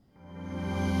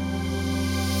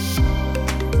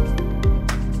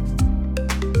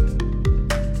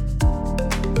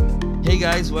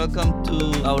guys, welcome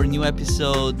to our new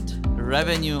episode,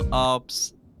 Revenue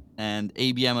Ops and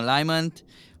ABM Alignment.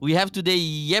 We have today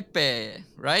Jeppe,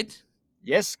 right?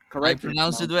 Yes, I correctly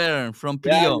pronounced it pronounced. well, from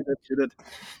Yeah, Pleo. you did.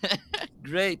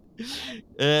 Great.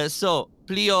 So,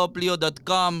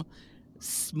 Pleo.com,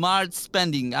 smart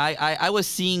spending. I was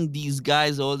seeing these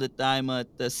guys all the time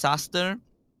at Saster.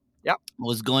 Yeah,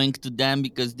 Was going to them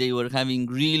because they were having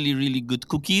really, really good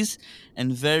cookies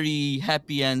and very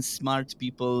happy and smart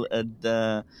people at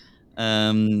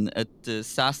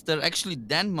Saster. Actually,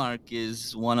 Denmark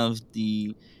is one of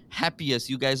the happiest.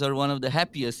 You guys are one of the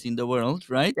happiest in the world,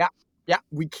 right? yeah, yeah.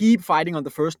 We keep fighting on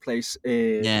the first place,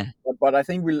 Yeah. but I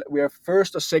think we are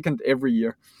first or second every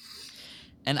year.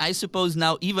 And I suppose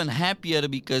now even happier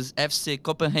because FC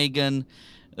Copenhagen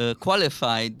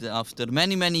qualified after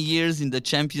many, many years in the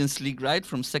Champions League, right?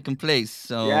 From second place.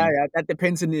 Yeah, So, yeah. That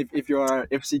depends on if you're a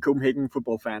FC Copenhagen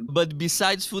football fan. but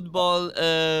besides football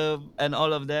and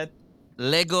all of that,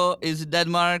 Lego is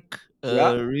Denmark.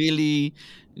 Yeah, Really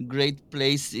great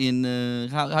place in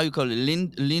how you call it,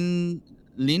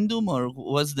 Lindum, or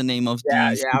what's the name of yeah,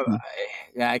 the yeah, city?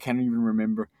 yeah. I can't even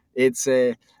remember. It's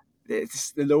the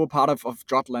lower part of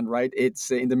Jutland, right?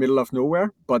 It's in the middle of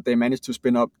nowhere, but they managed to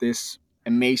spin up this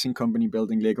amazing company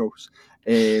building Legos.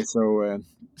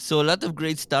 So a lot of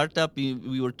great startup.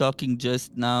 We were talking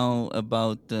just now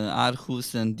about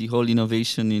Aarhus and the whole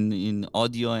innovation in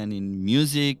audio and in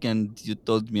music, and you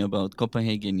told me about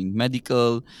Copenhagen in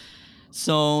medical.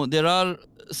 So there are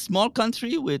a small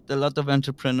country with a lot of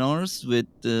entrepreneurs with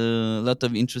a lot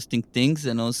of interesting things,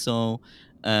 and also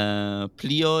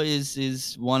Pleo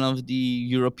is one of the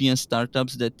European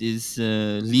startups that is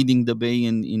leading the way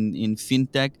in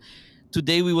fintech.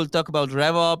 Today we will talk about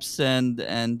RevOps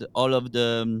and all of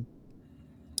the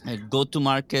go-to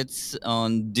markets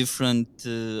on different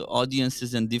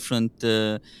audiences and different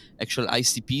actual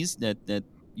ICPs that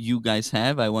you guys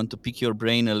have. I want to pick your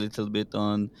brain a little bit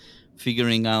on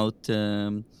figuring out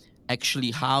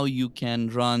actually how you can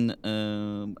run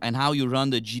and how you run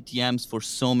the GTMs for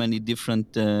so many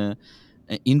different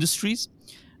industries.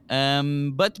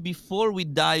 But before we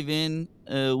dive in,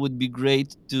 would be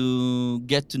great to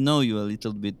get to know you a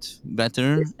little bit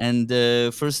better. And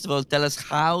first of all, tell us,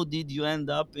 how did you end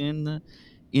up in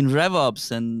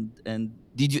RevOps, and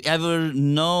did you ever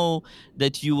know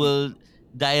that you will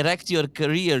direct your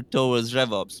career towards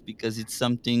RevOps because it's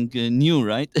something new,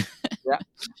 right? Yeah,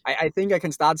 I think I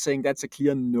can start saying that's a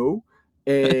clear no.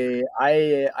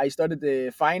 I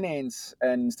studied finance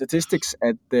and statistics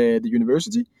at the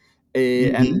university,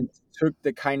 Hmm. and took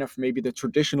the kind of maybe the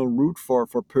traditional route for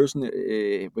a person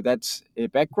with that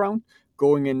background,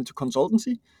 going into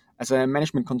consultancy as a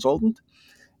management consultant.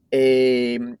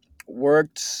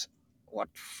 Worked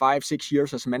 5-6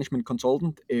 years as a management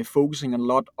consultant, focusing a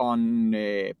lot on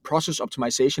process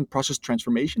optimization, process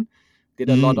transformation. Did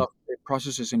a lot Mm. of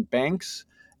processes in banks.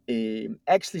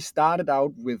 Actually started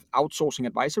out with outsourcing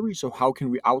advisory. So how can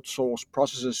we outsource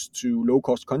processes to low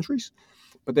cost countries?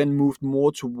 But then moved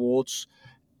more towards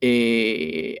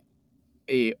uh,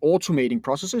 automating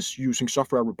processes using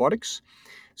software robotics.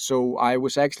 So I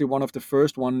was actually one of the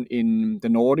first one in the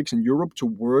Nordics and Europe to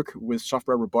work with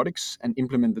software robotics and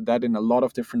implemented that in a lot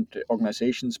of different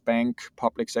organizations, bank,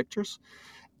 public sectors.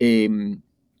 Um,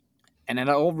 and then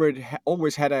I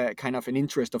always had a kind of an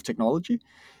interest of technology.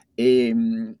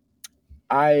 Um,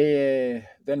 I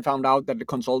then found out that the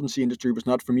consultancy industry was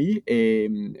not for me.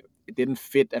 It didn't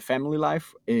fit a family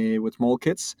life with small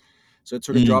kids. So I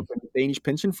took a job Mm. in the Danish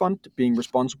pension fund, being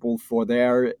responsible for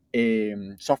their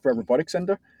software robotics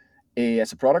center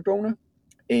as a product owner.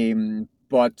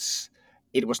 But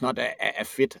it was not a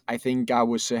fit. I think I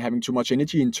was having too much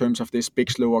energy in terms of this big,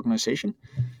 slow organization.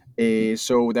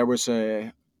 So there was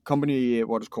a company,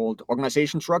 what is called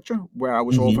organization structure, where I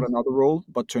was offered Hmm. another role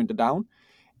but turned it down.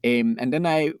 And then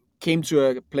I came to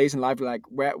a place in life like,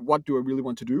 what do I really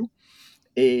want to do?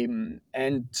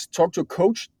 And talked to a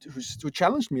coach who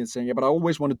challenged me and saying, yeah, but I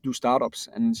always wanted to do startups.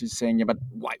 And she's saying, yeah, but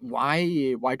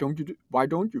why don't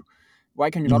you? Why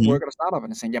can you not Hmm. work at a startup?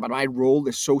 And I'm saying, yeah, but my role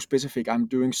is so specific. I'm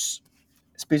doing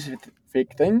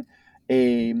specific thing.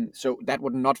 So that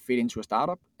would not fit into a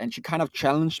startup. And she kind of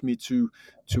challenged me to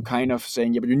kind of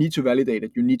saying, yeah, but you need to validate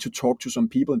it. You need to talk to some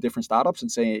people in different startups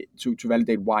and say to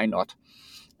validate why not.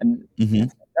 And Hmm.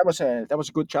 that was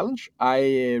a good challenge. I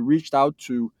reached out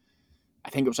to. I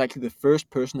think it was actually the first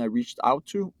person I reached out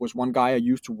to was one guy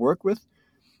I used to work with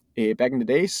back in the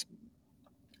days,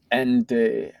 and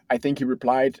I think he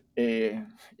replied,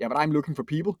 "Yeah, but I'm looking for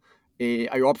people.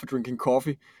 Are you up for drinking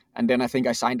coffee?" And then I think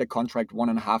I signed a contract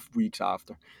 1.5 weeks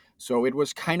after. So it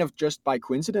was kind of just by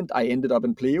coincidence I ended up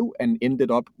in Pleo and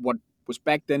ended up what was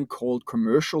back then called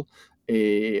commercial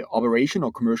operation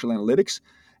or commercial analytics,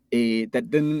 that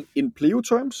then in Pleo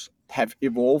terms have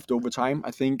evolved over time.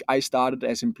 I think I started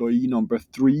as employee number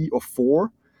 3 or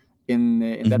 4 in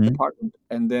that Mm-hmm. department,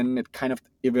 and then it kind of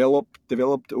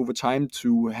developed over time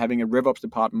to having a RevOps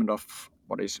department of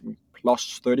what is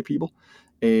plus 30 people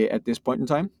at this point in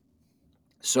time.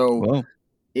 So Wow.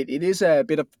 it is a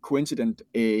bit of coincident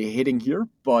hitting here,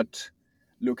 but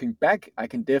looking back, I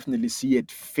can definitely see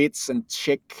it fits and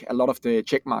check a lot of the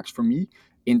check marks for me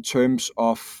in terms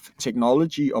of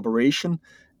technology operation.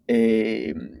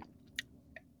 Um,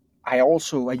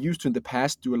 I used to in the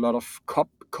past do a lot of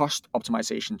cost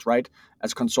optimizations, right?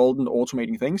 As a consultant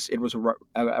automating things, it was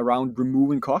around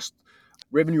removing cost.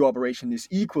 Revenue operation is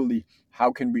equally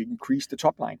how can we increase the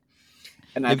top line,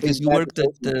 and I Yeah, because think you that is worked at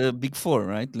also. Big Four,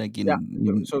 right? Like Yeah.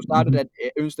 in So started Mhm. at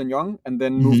Ernst& Young and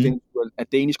then moved Mhm. into a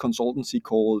Danish consultancy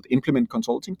called Implement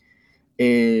Consulting.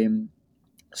 Um,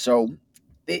 so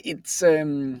it's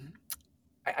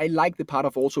I like the part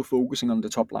of also focusing on the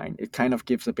top line. It kind of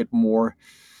gives a bit more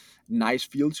nice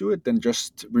feel to it than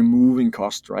just removing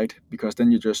cost, right? Because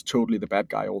then you're just totally the bad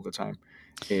guy all the time,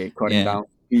 cutting Yeah. down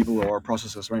people or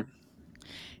processes, right?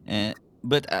 Uh,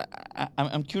 but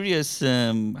I'm curious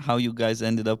how you guys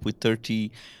ended up with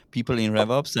 30 people in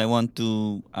RevOps. I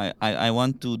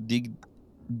want to dig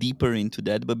deeper into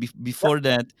that. But Yeah. before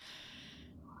that,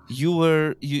 you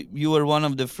were one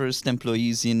of the first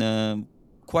employees in a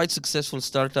quite successful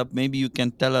startup. Maybe you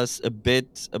can tell us a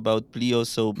bit about Pleo,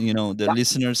 so the Yeah.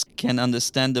 listeners can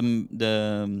understand the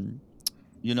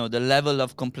level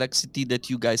of complexity that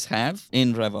you guys have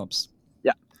in RevOps.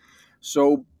 Yeah.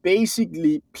 So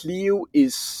basically, Pleo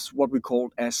is what we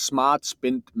call a smart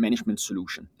spend management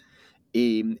solution.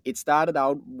 It started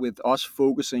out with us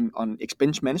focusing on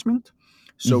expense management.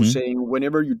 So, Hmm. saying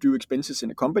whenever you do expenses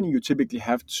in a company, you typically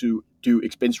have to do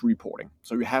expense reporting.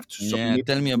 So, you have to Yeah, submit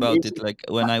tell me about it. information. Like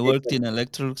when I worked in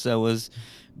electronics, I was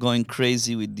going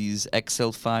crazy with these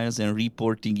Excel files and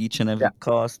reporting each and Yeah, every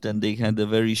cost, and they had a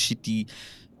very shitty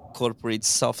corporate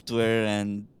software,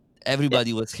 and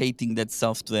everybody yes. was hating that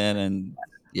software. And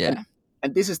And, yeah.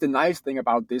 and this is the nice thing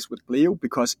about this with Pleo,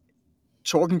 because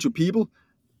talking to people,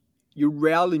 you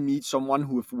rarely meet someone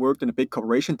who have worked in a big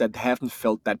corporation that haven't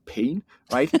felt that pain,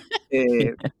 right?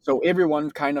 So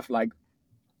everyone kind of like,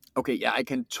 okay, yeah, I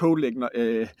can totally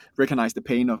recognize the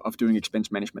pain of doing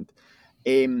expense management.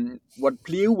 What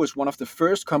Pleo was one of the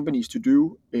first companies to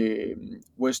do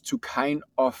was to kind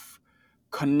of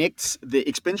connect the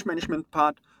expense management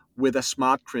part with a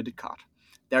smart credit card.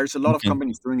 There's a lot of Okay.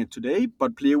 companies doing it today,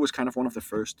 but Pleo was kind of one of the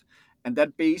first. And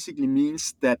that basically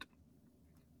means that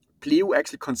Pleo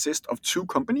actually consists of two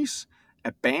companies,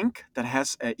 a bank that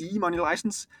has a e-money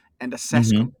license and a SaaS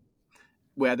Mm-hmm. company,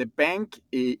 where the bank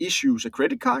issues a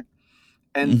credit card,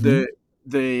 and Mm-hmm.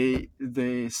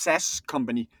 the SaaS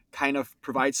company kind of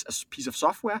provides a piece of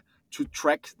software to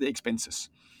track the expenses.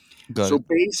 Got So it.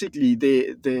 basically,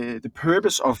 the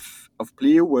purpose of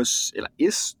Pleo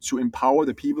is to empower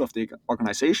the people of the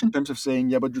organization in terms of saying,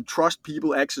 yeah, but you trust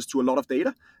people access to a lot of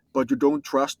data, but you don't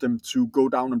trust them to go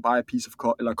down and buy a piece of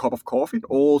a cup of coffee,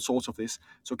 all sorts of this.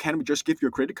 So can we just give you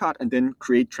a credit card and then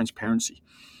create transparency?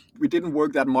 We didn't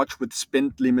work that much with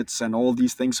spend limits and all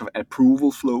these things of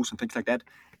approval flows and things like that.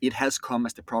 It has come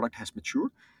as the product has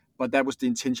matured, but that was the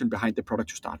intention behind the product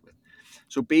to start with.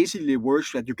 So basically, it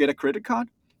works that you get a credit card,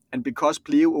 and because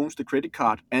Pleo owns the credit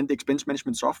card and the expense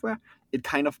management software, it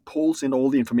kind of pulls in all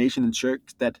the information and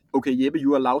checks that, okay, Jeppe,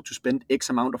 you're allowed to spend X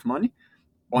amount of money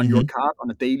on your Mm-hmm. card on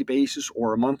a daily basis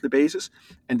or a monthly basis,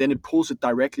 and then it pulls it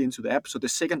directly into the app. So the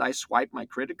second I swipe my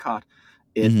credit card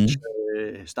at Mm-hmm.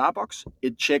 Starbucks,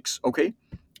 it checks, okay,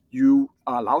 you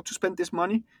are allowed to spend this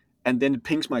money, and then it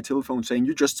pings my telephone saying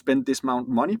you just spent this amount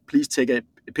of money. Please take a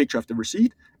picture of the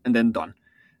receipt, and then done.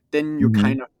 Then you Mm-hmm.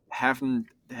 kind of haven't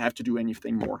have to do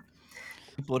anything more.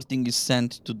 Reporting is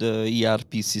sent to the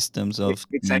ERP systems of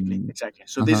Exactly, the. exactly.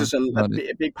 So this Uh-huh. is a, a, Got it. bi-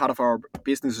 a big part of our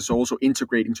business is also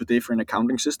integrating to different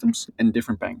accounting systems and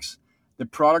different banks. The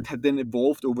product had then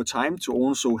evolved over time to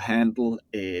also handle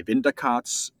vendor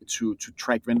cards to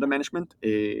track vendor management.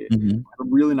 Mm-hmm. A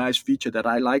really nice feature that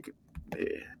I like uh,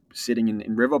 sitting in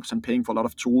RevOps and paying for a lot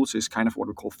of tools is kind of what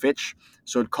we call fetch.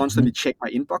 So it Mm-hmm. constantly check my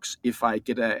inbox if I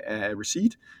get a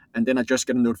receipt, and then I just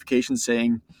get a notification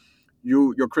saying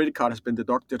your credit card has been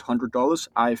deducted $100.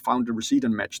 I found the receipt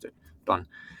and matched it. Done.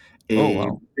 Oh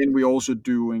wow. Then we're also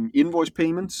doing invoice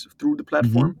payments through the Mm-hmm.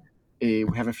 platform. We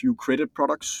have a few credit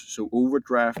products, so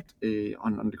overdraft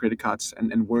on the credit cards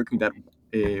and working that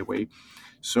way.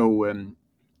 So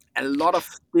a lot of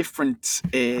different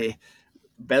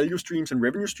value streams and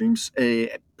revenue streams,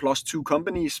 plus two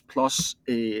companies, plus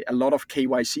a lot of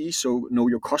KYC, so know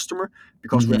your customer,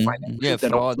 because we're Yeah, financial.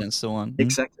 That fraud also and so on.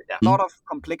 exactly, yeah, a lot of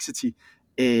complexity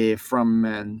from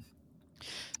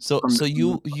So, from the, so from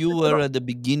you the you were setup. at the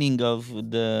beginning of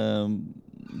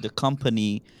the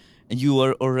company, and you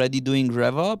were already doing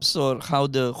RevOps, or how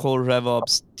the whole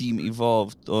RevOps team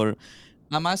evolved? Or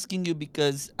I'm asking you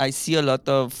because I see a lot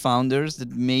of founders that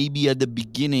maybe at the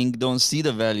beginning don't see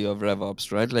the value of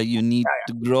RevOps, right? Like you need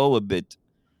to grow a bit.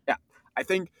 Yeah, I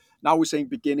think now we're saying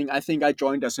beginning. I think I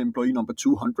joined as employee number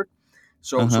 200.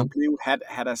 Uh So huh. Pleo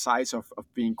had a size of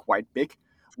being quite big.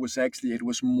 Was actually, it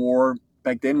was more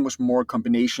back then, was more a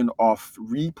combination of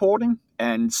reporting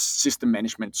and system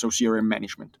management, so CRM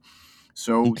management.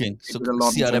 So Okay, they so did a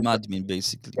lot in CRM terms of, admin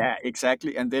basically. yeah,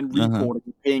 exactly, and then Uh huh.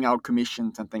 reporting, paying out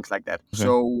commissions and things like that.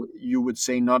 Okay. So you would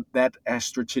say not that a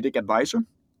strategic advisor,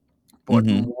 but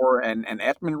Mm-hmm. more an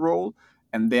admin role,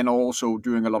 and then also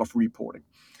doing a lot of reporting.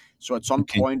 So at some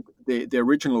Okay. point, the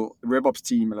original RevOps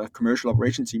team, the commercial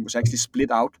operation team, was actually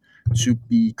split out to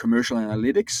be commercial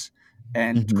analytics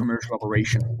and Mm-hmm. commercial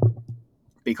operation,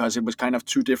 because it was kind of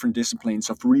two different disciplines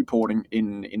of reporting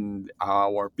in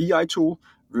our BI tool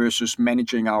versus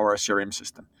managing our CRM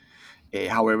system.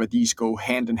 However, these go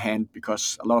hand in hand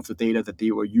because a lot of the data that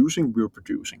they were using, we were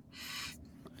producing.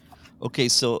 Okay,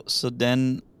 so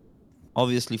then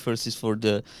obviously first is for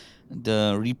the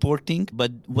reporting,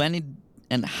 but when it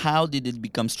and how did it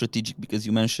become strategic? Because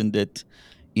you mentioned that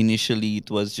initially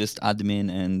it was just admin,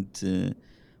 and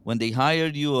when they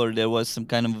hired you, or there was some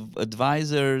kind of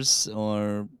advisors,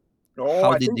 or No,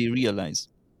 how did they realize?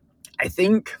 I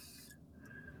think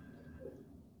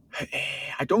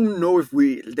I don't know if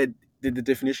we that did the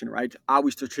definition right. Are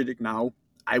we strategic now?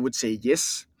 I would say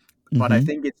yes, but I Mm-hmm.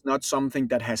 think it's not something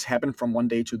that has happened from one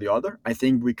day to the other. I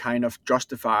think we kind of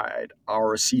justified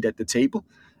our seat at the table.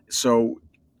 So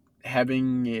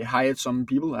having hired some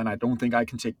people, and I don't think I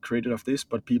can take credit of this,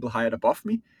 but people hired above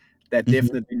me that Mm-hmm.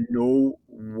 definitely know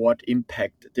what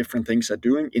impact different things are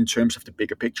doing in terms of the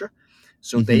bigger picture.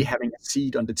 So they Mm-hmm. having a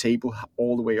seat on the table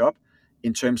all the way up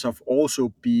in terms of also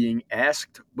being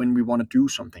asked when we want to do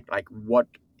something, like what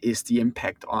is the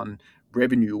impact on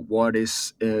revenue, what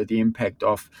is the impact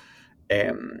of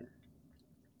um,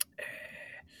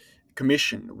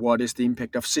 commission, what is the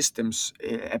impact of systems,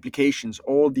 applications.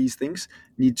 All these things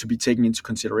need to be taken into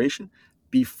consideration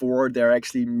before they're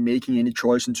actually making any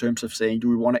choice in terms of saying, do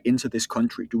we want to enter this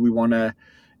country, do we want to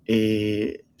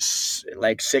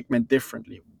like segment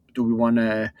differently, do we want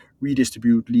to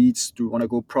redistribute leads, do we want to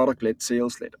go product led,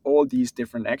 sales led. All these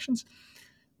different actions,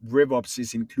 RevOps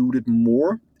is included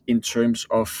more in terms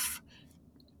of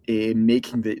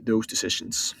making those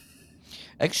decisions.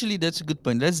 Actually, that's a good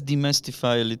point. Let's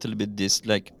demystify a little bit this,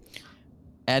 like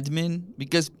admin,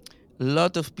 because a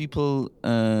lot of people,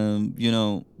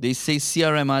 they say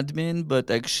CRM admin, but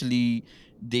actually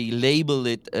they label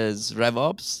it as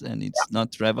RevOps, and it's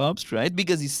not RevOps, right?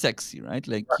 Because it's sexy, right?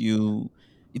 Like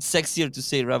it's sexier to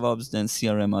say RevOps than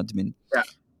CRM admin. Yeah,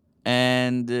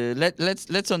 And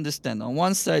let's understand. On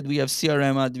one side we have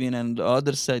CRM admin, and on the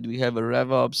other side we have a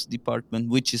RevOps department,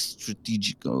 which is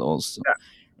strategical also, yeah.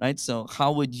 right? So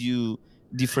how would you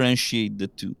differentiate the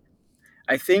two?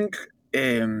 I think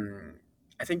um,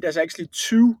 I think there's actually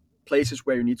two places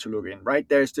where you need to look in. Right,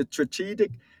 there's the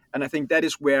strategic, and I think that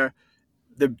is where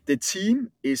the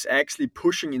team is actually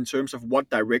pushing in terms of what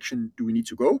direction do we need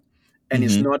to go, and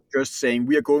it's Mm-hmm. not just saying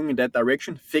we are going in that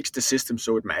direction. Fix the system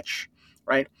so it match.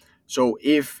 Right. So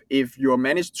if you're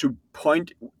managed to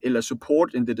point or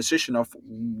support in the decision of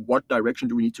what direction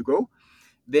do we need to go,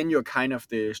 then you're kind of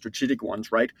the strategic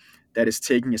ones, right? That is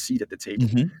taking a seat at the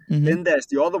table. Mm-hmm. Mm-hmm. Then there's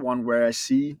the other one where I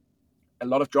see a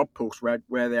lot of job posts, right,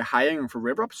 where they're hiring for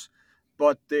RevOps,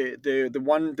 but the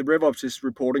RevOps is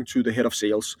reporting to the head of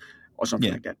sales or something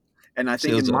Yeah. like that. And I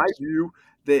think, in Sales my ops. view,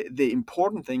 the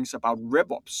important things about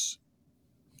RevOps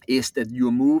is that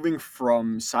you're moving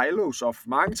from silos of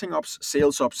marketing ops,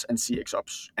 sales ops, and CX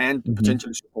ops, and Mm-hmm.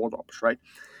 potentially support ops, right?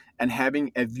 And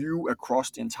having a view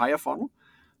across the entire funnel.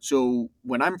 So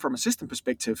when I'm from a system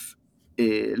perspective,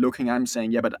 looking, I'm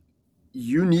saying, yeah, but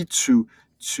you need to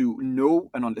know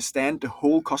and understand the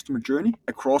whole customer journey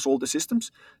across all the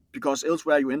systems, because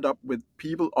elsewhere you end up with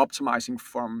people optimizing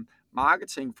from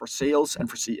marketing, for sales, and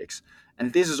for CX.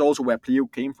 And this is also where Pleo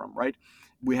came from, right?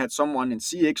 We had someone in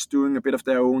CX doing a bit of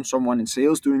their own, someone in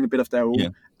sales doing a bit of their Yeah.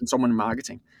 own, and someone in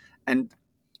marketing. And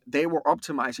they were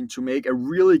optimizing to make a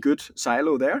really good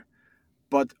silo there,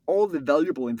 but all the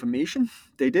valuable information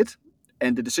they did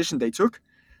and the decision they took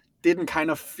didn't kind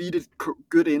of feed it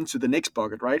good into the next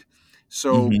bucket, right?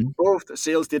 So Mm-hmm. both the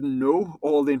sales didn't know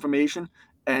all the information,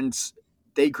 and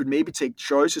they could maybe take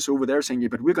choices over there saying, yeah,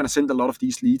 but we're going to send a lot of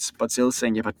these leads, but sales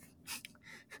saying, yeah, but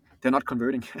they're not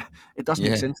converting. It doesn't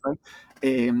make Yeah. sense, right?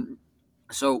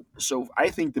 So I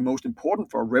think the most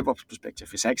important for a RevOps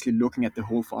perspective is actually looking at the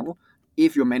whole funnel.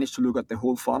 If you manage to look at the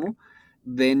whole funnel,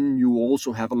 then you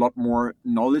also have a lot more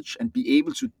knowledge and be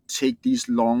able to take these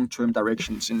long-term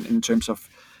directions in terms of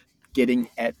getting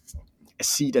at a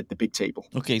seat at the big table.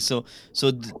 Okay. So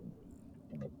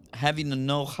having a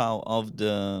know-how of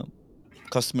the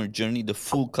customer journey, the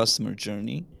full customer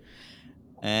journey,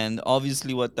 and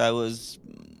obviously what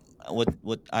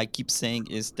I keep saying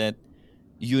is that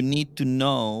you need to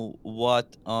know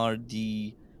what are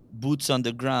the boots on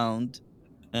the ground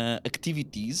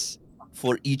activities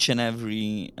for each and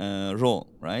every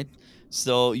role, right?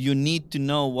 So you need to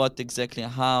know what exactly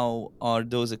how are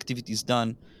those activities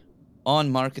done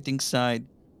on marketing side,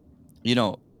 you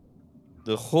know,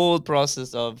 the whole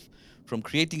process of from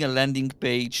creating a landing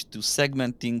page to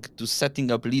segmenting to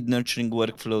setting up lead nurturing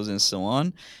workflows and so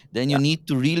on. Then you Yeah, need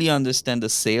to really understand the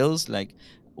sales, like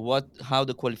what how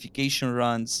the qualification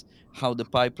runs, how the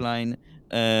pipeline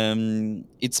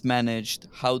it's managed,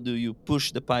 how do you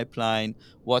push the pipeline,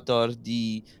 what are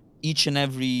the each and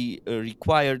every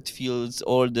required fields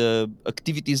or the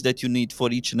activities that you need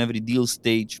for each and every deal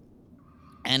stage,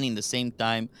 and in the same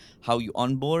time how you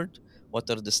onboard, what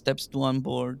are the steps to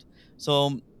onboard.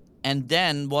 So and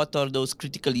then what are those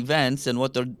critical events and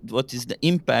what is the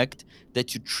impact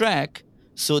that you track,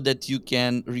 so that you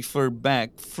can refer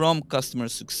back from customer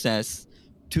success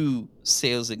to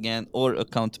sales again or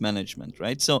account management,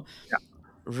 right? So yeah,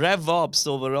 RevOps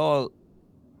overall,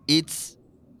 it's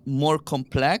more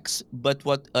complex, but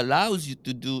what allows you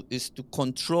to do is to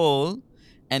control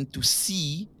and to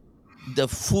see the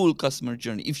full customer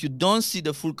journey. If you don't see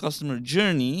the full customer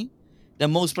journey,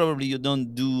 then most probably you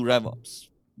don't do RevOps.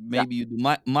 yeah, Maybe you do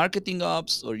marketing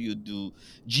ops, or you do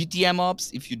GTM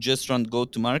ops if you just run go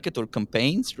to market or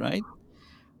campaigns, right?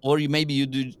 Or you maybe you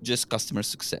do just customer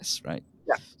success, right?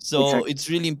 yeah, So exactly. it's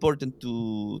really important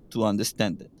to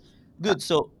understand that. Yeah, Good.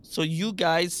 So you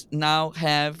guys now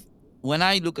have, when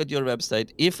I look at your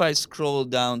website, if I scroll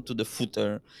down to the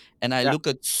footer and I yeah, look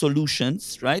at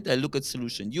solutions, right? I look at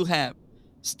solution. You have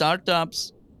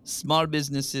startups, small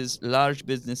businesses, large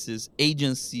businesses,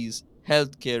 agencies,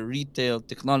 healthcare, retail,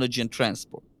 technology, and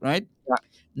transport, right? yeah.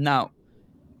 Now,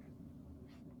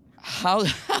 how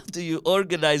how do you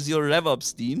organize your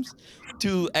RevOps teams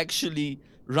to actually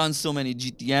run so many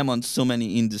GTM on so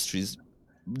many industries?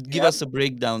 Give Yeah. us a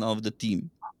breakdown of the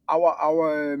team.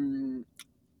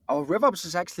 Our RevOps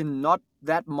is actually not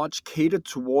that much catered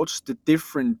towards the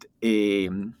different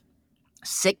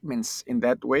segments in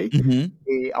that way. Hmm.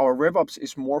 Our RevOps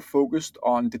is more focused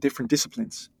on the different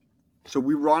disciplines. So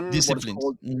we run what is Disciplines.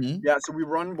 called Hmm. yeah. So we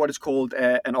run what is called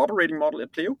an operating model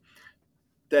at Pleo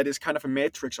that is kind of a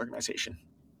matrix organization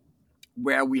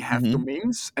where we have Hmm.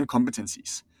 domains and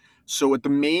competencies. So a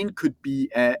domain could be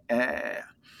a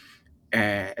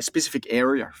specific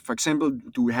area. For example,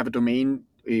 do we have a domain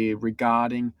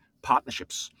regarding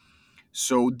partnerships?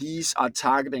 So these are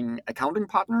targeting accounting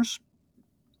partners,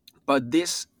 but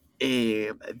this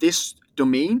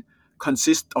domain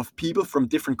consists of people from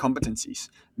different competencies,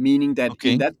 meaning that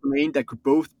in Okay. that domain that could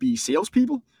both be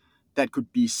salespeople, that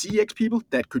could be CX people,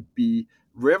 that could be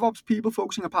RevOps people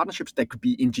focusing on partnerships, that could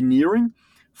be engineering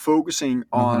focusing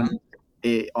Uh-huh.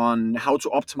 on how to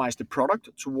optimize the product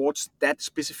towards that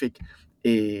specific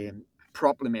uh,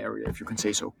 problem area, if you can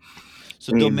say so.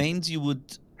 So Um, domains, you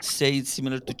would say it's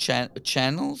similar to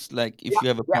channels, like if yeah, you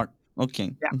have a yeah. part.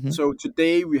 Okay. Yeah. Hmm. So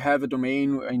today we have a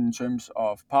domain in terms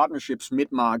of partnerships,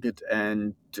 mid market,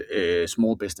 and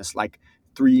small business, like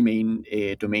three main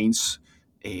domains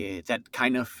that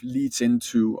kind of leads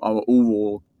into our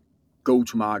overall go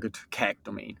to market CAC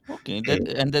domain. Okay, Uh,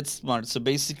 that's smart. So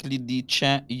basically, the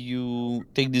chat you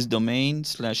take this domain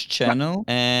slash yeah, channel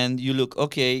and you look.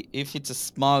 Okay, if it's a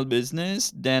small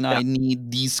business, then yeah, I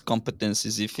need these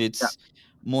competencies. If yeah, it's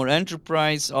more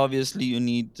enterprise, obviously you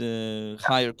need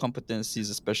higher competencies,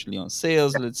 especially on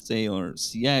sales, yeah, let's say, or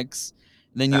CX.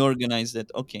 Then yeah, you organize that.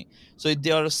 Okay, so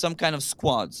there are some kind of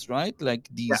squads, right? Like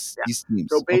yeah, yeah. these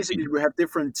So teams. Okay. basically, we have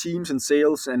different teams in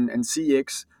sales and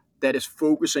CX that is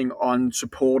focusing on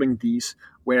supporting these,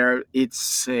 where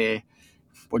it's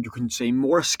what you can say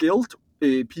more skilled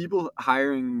people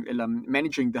hiring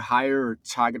managing the higher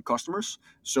target customers.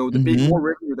 So the big more Mm-hmm.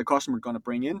 revenue the customer going to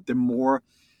bring in, the more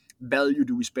value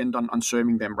do we spend on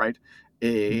serving them, right?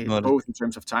 Got it. Both in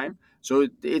terms of time. So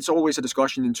it's always a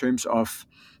discussion in terms of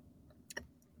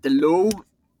the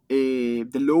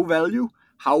low value,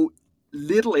 how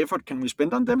little effort can we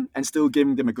spend on them and still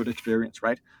giving them a good experience,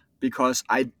 right? Because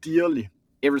ideally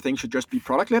everything should just be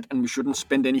product led, and we shouldn't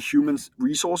spend any human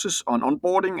resources on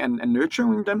onboarding and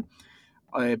nurturing them.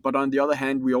 But on the other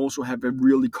hand, we also have a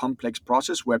really complex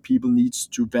process where people need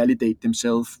to validate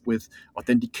themselves with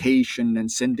authentication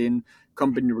and send in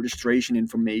company registration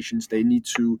informations. They need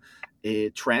to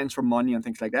transfer money and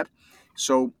things like that.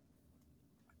 So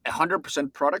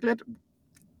 100% product led.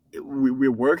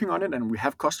 We're working on it, and we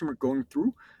have customer going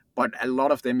through, but a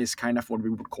lot of them is kind of what we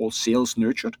would call sales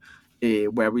nurtured,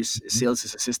 where we Mhm. sales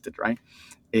is assisted, right,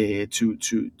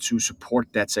 to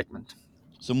support that segment.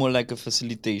 So more like a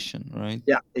facilitation, right?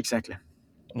 Yeah, exactly.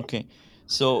 Okay.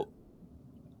 So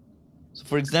so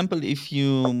for example, if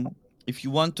you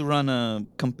want to run a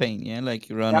campaign, yeah, like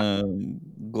you run Yeah, a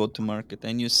go to market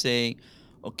and you say,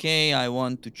 okay, I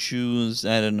want to choose,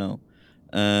 I don't know,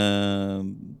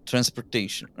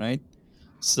 transportation, right?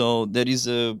 So there is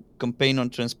a campaign on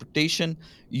transportation.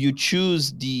 You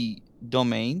choose the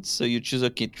domain. So you choose,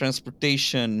 okay,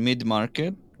 transportation mid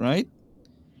market, right?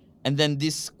 And then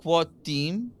this squad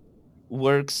team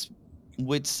works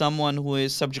with someone who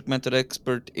is subject matter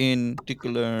expert in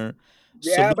particular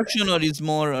yeah, but solution, or is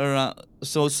more around,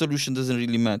 so solution doesn't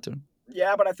really matter.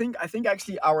 yeah, but I think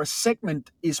actually our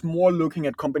segment is more looking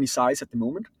at company size at the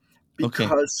moment,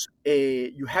 Okay. because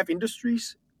you have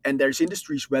industries, and there's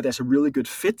industries where there's a really good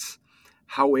fit.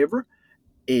 However,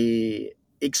 a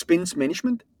expense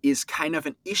management is kind of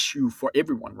an issue for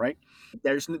everyone, right?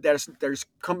 There's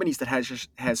companies that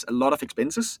has a lot of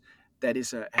expenses that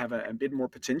is have a bit more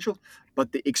potential,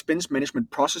 but the expense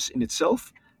management process in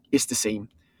itself is the same.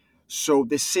 So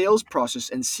the sales process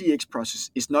and CX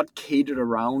process is not catered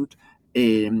around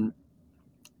um,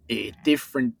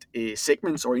 different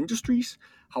segments or industries.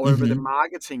 However, the Hmm.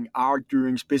 marketing are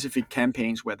doing specific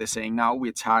campaigns where they're saying now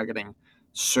we're targeting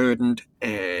certain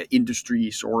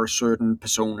industries or certain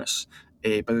personas.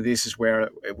 But this is where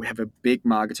we have a big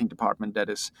marketing department that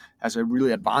is has a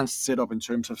really advanced setup in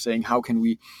terms of saying how can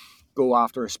we go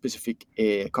after a specific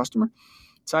customer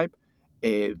type.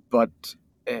 But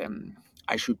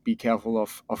I should be careful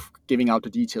of giving out the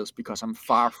details because I'm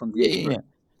far from the Yeah, yeah, expert.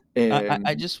 yeah.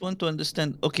 I Um, just want to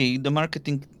understand. Okay, the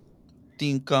marketing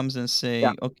team comes and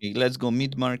yeah, say, okay, let's go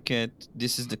mid market.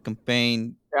 This is the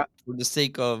campaign yeah. for the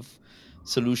sake of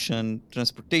solution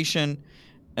transportation.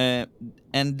 Uh,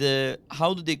 and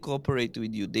how do they cooperate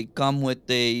with you? They come with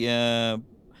a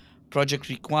project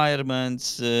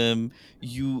requirements.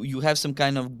 You have some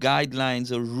kind of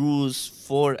guidelines or rules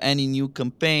for any new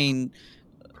campaign.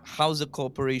 How's the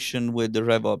cooperation with the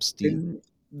RevOps team?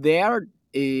 There,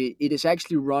 it is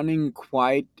actually running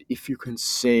quite, if you can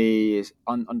say,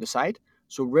 on the side.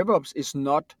 So RevOps is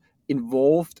not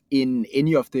involved in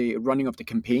any of the running of the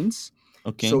campaigns.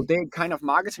 So Okay. they kind of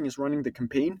marketing is running the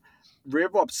campaign.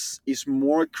 RevOps is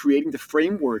more creating the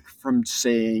framework from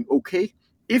saying, okay,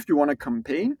 if you want a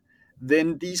campaign,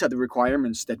 then these are the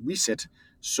requirements that we set.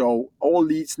 So all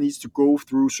leads needs to go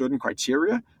through certain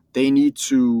criteria. They need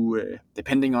to,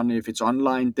 depending on if it's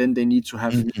online, then they need to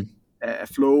have Mhm. a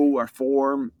flow, a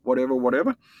form, whatever,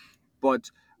 whatever.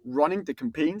 But running the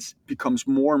campaigns becomes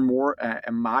more and more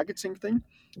a marketing thing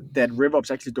that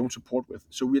RevOps actually don't support with.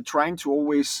 So we're trying to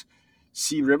always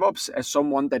see RevOps as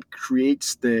someone that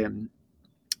creates the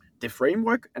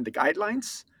framework and the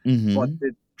guidelines, but Mhm.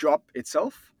 the job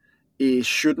itself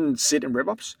shouldn't sit in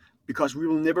RevOps, because we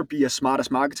will never be as smart as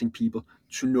marketing people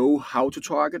to know how to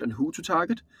target and who to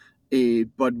target.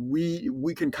 But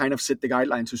we can kind of set the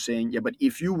guidelines to saying, yeah, but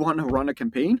if you want to run a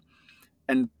campaign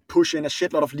and push in a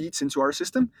shitload of leads into our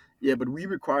system, yeah, but we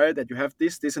require that you have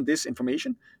this, this, and this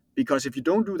information, because if you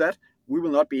don't do that, we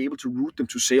will not be able to route them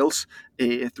to sales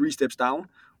three steps down,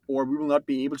 or we will not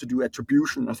be able to do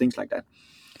attribution or things like that.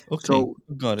 Okay, So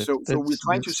got it. so we're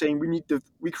trying to saying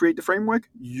we create the framework,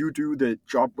 you do the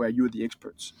job where you're the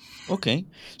experts. Okay.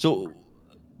 So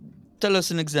tell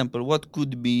us an example. What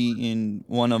could be in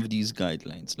one of these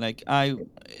guidelines? Like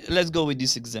let's go with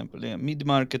this example. Yeah,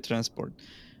 mid-market transport.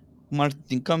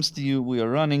 Marketing comes to you. We are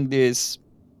running this,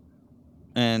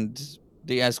 and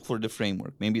they ask for the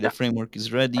framework. Maybe the Yeah. framework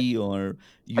is ready, or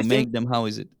I you think make them. How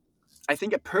is it? I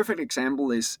think a perfect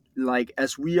example is like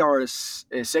as we are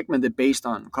segmented based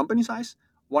on company size.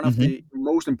 One of Mm-hmm. the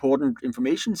most important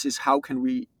informations is how can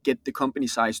we get the company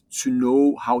size to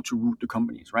know how to route the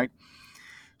companies, right?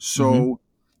 Mm-hmm. So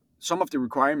some of the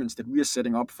requirements that we are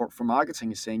setting up for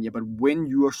marketing is saying, yeah, but when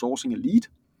you are sourcing a lead,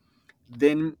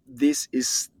 then this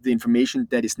is the information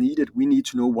that is needed. We need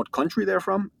to know what country they're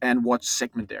from and what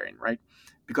segment they're in, right?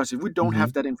 Because if we don't Mm-hmm.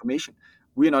 have that information,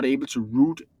 we are not able to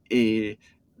route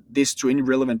this to any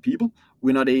relevant people.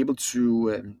 We're not able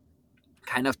to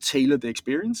kind of tailor the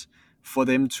experience for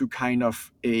them to kind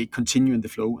of continue in the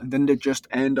flow, and then they just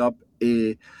end up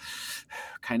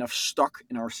kind of stuck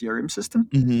in our CRM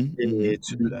system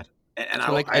to do that. And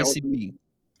So like I also, ICP.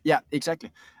 yeah,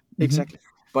 exactly, Mm-hmm. exactly.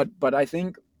 But I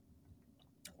think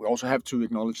we also have to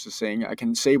acknowledge the saying, I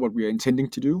can say what we are intending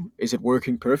to do. Is it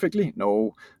working perfectly?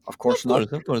 No, of course not.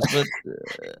 Of course, but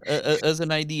as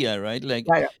an idea, right? Like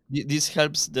Yeah, yeah, this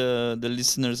helps the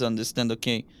listeners understand.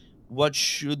 Okay, what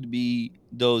should be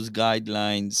those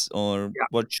guidelines, or yeah,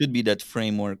 what should be that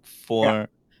framework yeah, for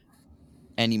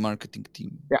any marketing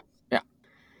team? yeah, yeah.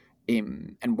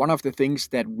 And one of the things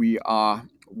that we are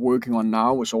working on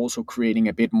now is also creating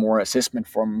a bit more assessment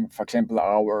from, for example,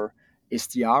 our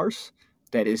SDRs,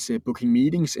 that is booking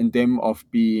meetings, and them of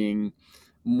being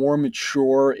more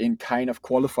mature in kind of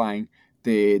qualifying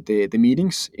the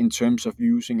meetings in terms of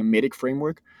using a medic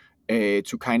framework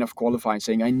to kind of qualify and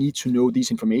saying, I need to know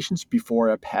these informations before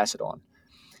I pass it on.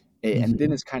 And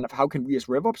then Mm-hmm. it's kind of how can we as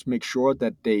RevOps make sure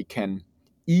that they can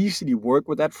easily work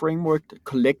with that framework,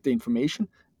 collect the information,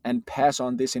 and pass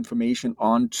on this information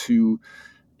on to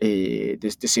the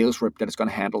sales rep that is going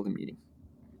to handle the meeting.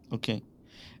 Okay.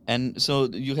 And so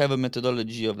you have a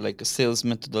methodology of like a sales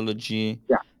methodology,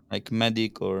 Yeah, like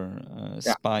Medic or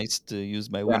yeah, Spiced,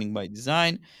 used by yeah, Winning by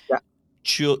Design, yeah,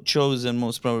 chosen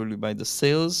most probably by the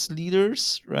sales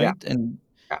leaders, yeah, right? And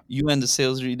yeah, you and the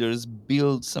sales leaders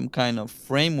build some kind of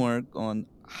framework on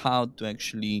how to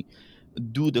actually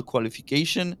do the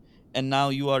qualification. And now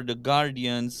you are the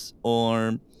guardians,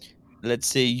 or let's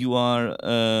say you are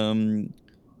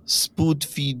spoon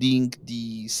feeding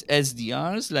these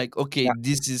SDRs, like, okay, yeah,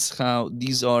 this is how,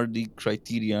 these are the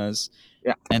criterias,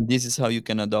 yeah, and this is how you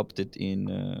can adopt it in,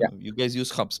 yeah, you guys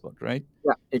use HubSpot, right?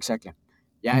 yeah, exactly.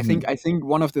 Yeah, Mm-hmm. I think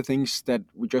one of the things that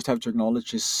we just have to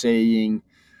acknowledge is saying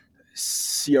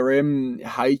CRM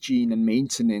hygiene and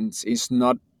maintenance is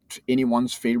not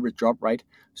anyone's favorite job, right?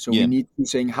 So we Yeah. need to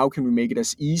saying how can we make it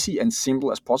as easy and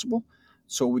simple as possible,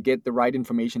 so we get the right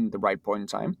information at the right point in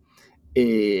time,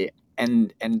 uh,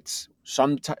 and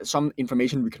some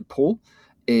information we can pull.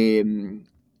 Um,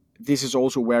 this is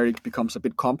also where it becomes a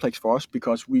bit complex for us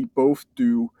because we both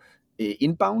do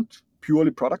inbound,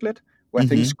 purely product led, where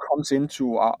things Mm-hmm. comes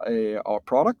into our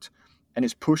product and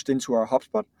is pushed into our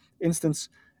HubSpot instance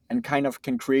and kind of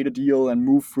can create a deal and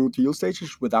move through deal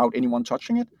stages without anyone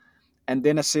touching it. And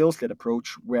then a sales led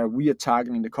approach where we are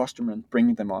targeting the customer and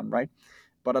bringing them on, right?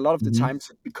 But a lot of the Mm-hmm. times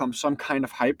it becomes some kind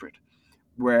of hybrid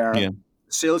where Yeah.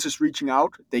 sales is reaching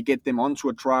out, they get them onto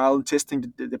a trial,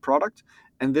 testing the product,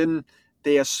 and then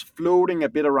they are floating a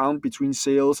bit around between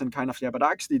sales and kind of, yeah, but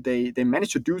actually they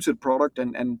managed to do to the product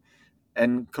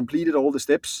and completed all the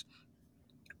steps,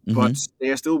 but Mm-hmm. they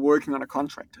are still working on a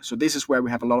contract. So this is where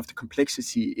we have a lot of the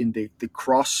complexity in the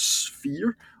cross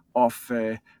sphere of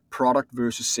product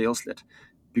versus sales led,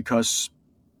 because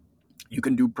you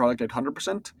can do product at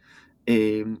 100%,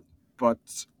 but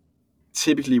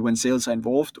typically when sales are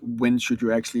involved, when should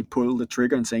you actually pull the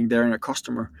trigger and saying they're in a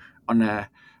customer on a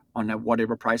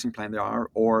whatever pricing plan they are,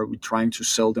 or are we trying to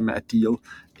sell them a deal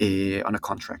on a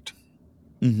contract?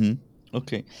 Mm-hmm.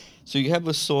 Okay. So you have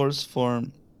a source for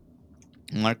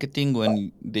marketing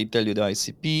when they tell you the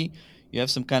ICP. You have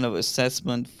some kind of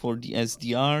assessment for the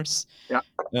SDRs. Yeah.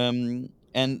 And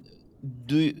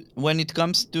when it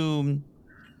comes to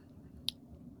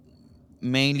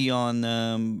mainly on,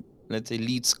 let's say,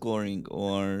 lead scoring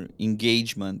or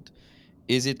engagement,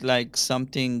 is it like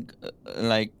something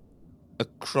like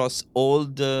across all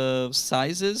the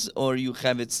sizes, or you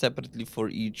have it separately for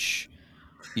each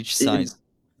Um, size?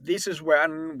 this is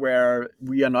one where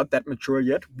we are not that mature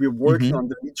yet. We're working Mm-hmm. on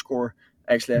the lead score.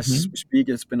 Actually, as Mm-hmm. we speak,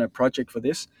 it's been a project for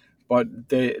this, but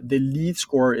the lead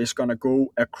score is going to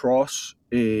go across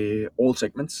all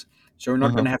segments. So we're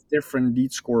not going Uh-huh. to have different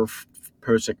lead score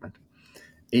per segment.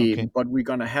 Okay. But we're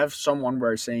gonna have someone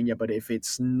where saying, yeah, but if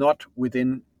it's not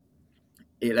within,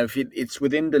 if it's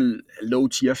within the low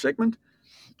tier segment,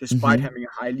 despite Mm-hmm. having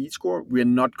a high lead score, we're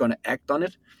not gonna act on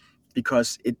it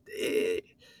because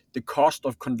the cost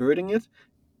of converting it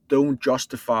don't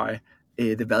justify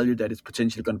the value that it's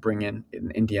potentially going to bring in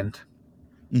the end.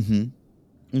 Mm-hmm.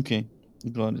 Okay.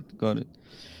 Got it.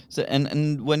 So,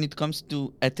 and when it comes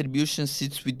to attribution,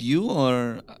 sits with you,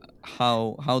 or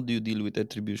how do you deal with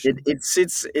attribution? It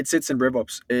sits in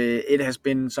RevOps. It has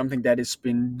been something that has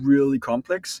been really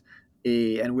complex,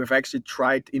 and we've actually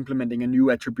tried implementing a new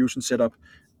attribution setup,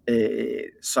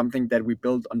 something that we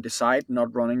built on the side,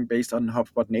 not running based on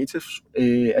HubSpot native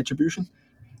attribution.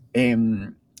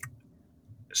 Um,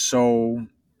 so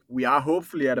we are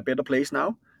hopefully at a better place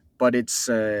now, but it's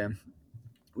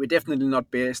we're definitely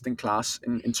not best in class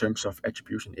in terms of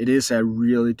attribution. It is a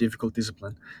really difficult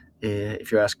discipline,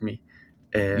 if you ask me.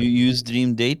 You Um, use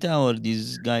Dream Data or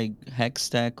this guy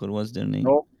Hackstack or what's their name?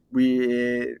 no,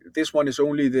 we this one is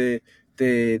only the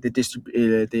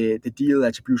deal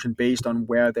attribution based on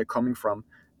where they're coming from.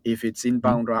 If it's Mhm.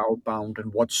 inbound or outbound,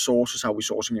 and what sources are we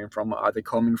sourcing them from? Are they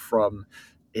coming from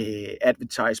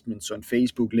advertisements on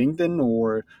Facebook, LinkedIn,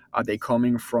 or are they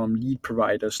coming from lead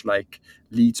providers like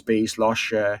Leadspace,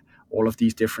 Lusha, all of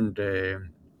these different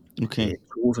Okay.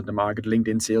 tools on the market,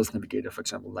 LinkedIn Sales Navigator, for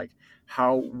example? Like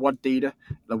what data,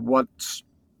 like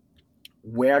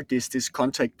where this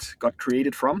contact got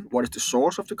created from, what is the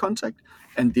source of the contact,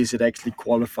 and is it actually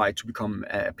qualified to become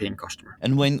a paying customer?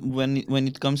 And when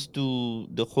it comes to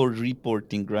the whole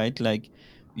reporting, right? Like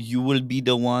you will be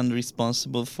the one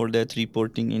responsible for that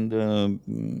reporting in the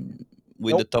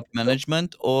with the No, top no,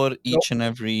 management or no. each and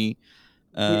every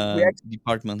We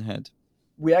department head.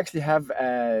 we actually have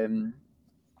a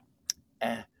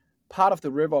part of the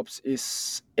RevOps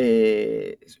is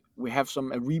we have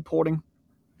some reporting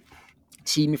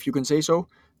team, if you can say so,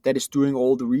 that is doing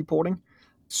all the reporting.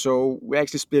 So we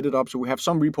actually split it up. So we have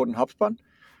some report in HubSpot.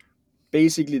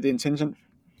 Basically, the intention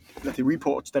that the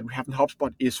reports that we have in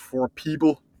HubSpot is for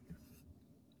people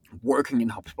working in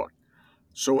HubSpot.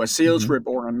 So a sales Hmm. rep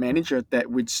or a manager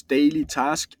that which daily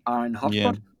tasks are in Yeah.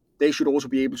 HubSpot, they should also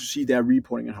be able to see their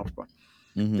reporting in HubSpot.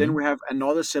 Then Hmm. we have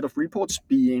another set of reports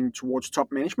being towards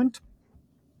top management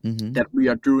Hmm. that we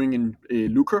are doing in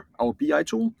Looker, our BI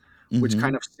tool, which Hmm.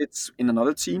 kind of sits in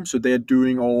another team. So they're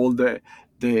doing all the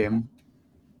the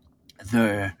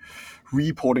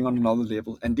reporting on another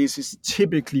level, and this is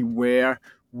typically where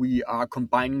we are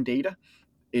combining data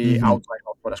Hmm. outside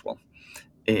HubSpot as well.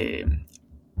 Um,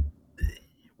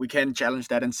 we can challenge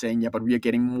that and saying, yeah, but we are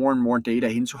getting more and more data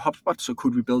into HubSpot. So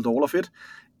could we build all of it?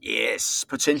 Yes,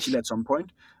 potentially at some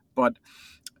point, but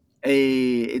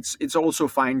it's also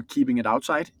fine keeping it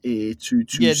outside to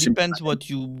Yeah, it simplify depends things. what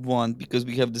you want because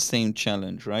we have the same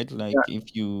challenge, right? Yeah, Like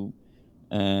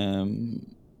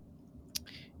um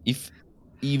if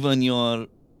even your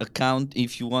account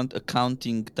if you want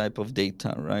accounting type of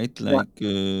data, right? yeah, Like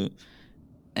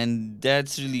and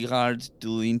that's really hard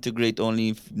to integrate only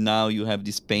if now you have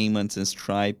these payments and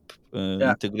Stripe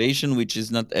yeah, integration, which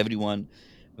is not everyone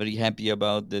very happy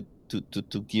about that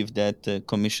to give that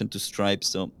commission to Stripe.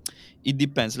 So it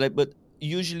depends. Like, but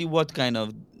usually, what kind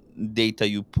of data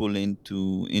you pull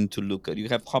into Looker? You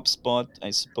have HubSpot,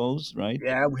 I suppose, right?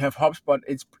 yeah. We have HubSpot.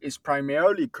 It's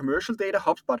primarily commercial data,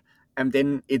 HubSpot, and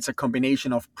then it's a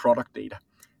combination of product data.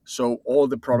 So all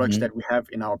the products Mm-hmm. that we have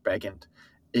in our backend,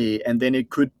 and then it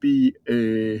could be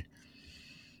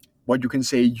what you can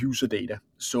say user data.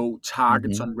 So targets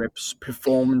Mm-hmm. on reps,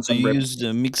 performance So on you reps, use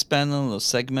the mix panel or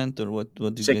segment or what do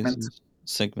you guys segment. use?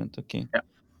 Segment, okay. Yeah,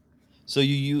 So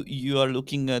you are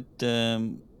looking at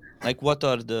like what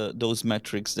are the those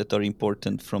metrics that are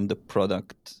important from the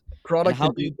product, and product how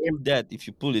can do be you pull that if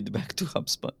you pull it back to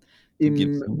HubSpot to give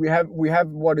in. some? We have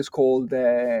what is called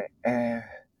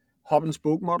hub and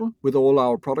spoke model with all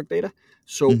our product data.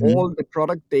 So Mm-hmm. all the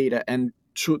product data and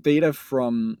data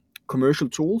from commercial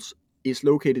tools is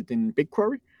located in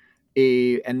BigQuery,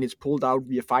 and it's pulled out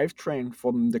via Fivetran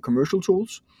from the commercial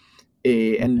tools,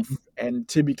 and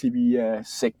typically via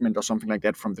segment or something like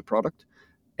that from the product.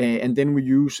 And then we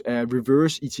use a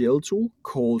reverse ETL tool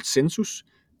called Census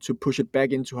to push it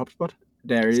back into HubSpot.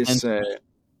 There is Census.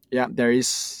 yeah, there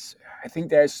is. I think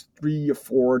there's 3 or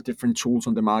 4 different tools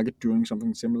on the market doing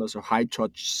something similar. So High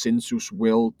Touch, Census,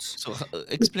 Wilt. So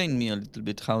explain me a little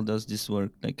bit how does this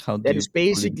work? Like how do That you is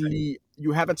pull it back? basically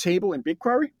you have a table in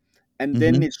BigQuery, and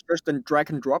then Mm-hmm. it's just a drag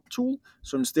and drop tool.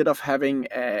 So instead of having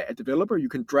a developer, you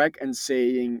can drag and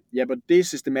saying, yeah, but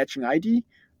this is the matching ID.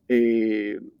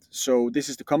 So this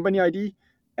is the company ID,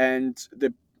 and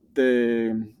the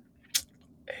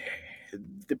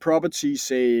the property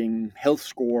saying health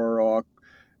score, or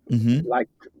Mm-hmm. like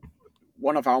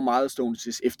one of our milestones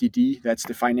is FDD. That's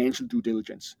the financial due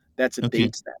diligence. That's a Okay.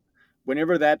 date stamp.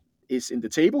 Whenever that is in the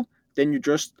table, then you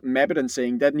just map it and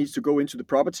saying that needs to go into the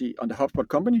property on the HubSpot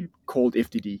company called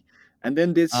FDD. And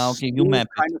then this Okay, you tool map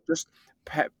it. kind of just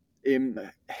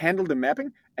handle the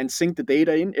mapping and sync the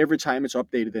data in every time it's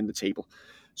updated in the table.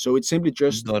 So it's simply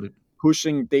just Got it.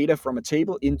 pushing data from a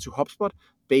table into HubSpot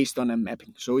based on a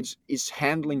mapping. So it's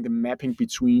handling the mapping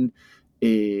between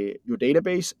your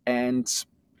database and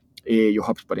your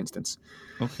HubSpot instance.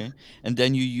 Okay. And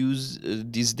then you use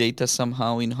this data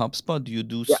somehow in HubSpot? Do you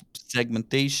do Yeah,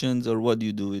 segmentations or what do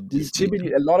you do with we this data?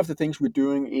 typically a lot of the things we're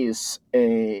doing is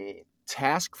a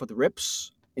task for the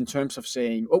reps in terms of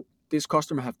saying, oh, this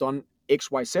customer have done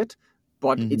X, Y, Z,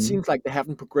 but it Mm-hmm. seems like they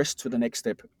haven't progressed to the next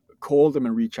step. Call them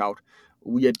and reach out.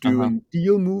 We are Uh-huh. doing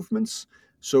deal movements,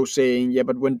 so saying, yeah,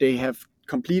 but when they have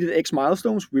completed X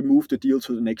milestones, we move the deal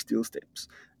to the next deal steps.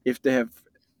 If they have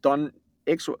done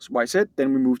X, Y, Z, then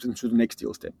we move them to the next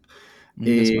deal step.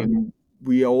 That's fine.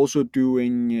 We are also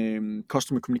doing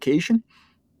customer communication.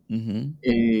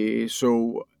 Mm-hmm.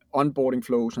 So onboarding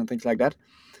flows and things like that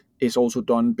is also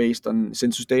done based on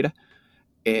census data.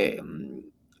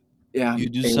 Um, yeah, You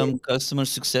do some customer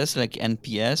success like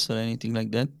NPS or anything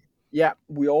like that? yeah,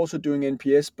 we're also doing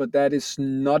NPS, but that is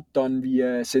not done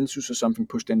via census or something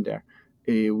pushed in there.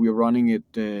 We're running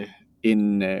it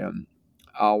in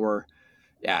our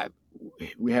yeah.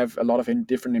 We have a lot of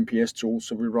different NPS tools,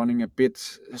 so we're running a bit.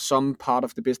 Some part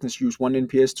of the business use one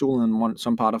NPS tool and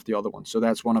some part of the other one. So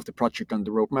that's one of the project on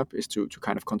the roadmap is to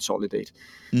kind of consolidate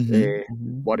Mm-hmm.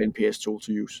 Mm-hmm. what NPS tool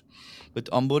to use. But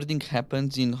onboarding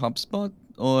happens in HubSpot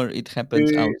or it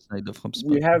happens Uh, outside of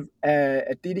we HubSpot? have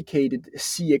a dedicated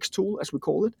CX tool, as we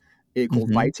call it, called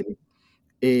Mm-hmm. Vitally.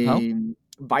 How?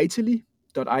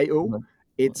 Vitally.io. What?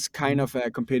 It's kind of a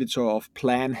competitor of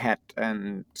PlanHat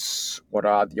and what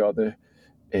are the other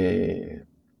uh,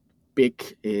 big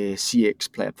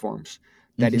CX platforms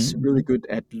that is really Mm-hmm. good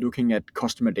at looking at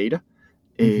customer data.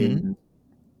 Mm-hmm. Um,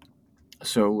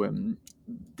 so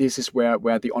this is where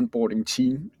the onboarding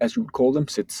team, as you would call them,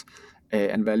 sits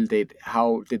and validate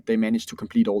how did they manage to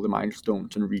complete all the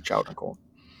milestones and reach out and call.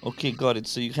 Okay, got it.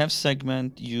 So you have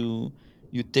segment, you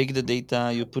take the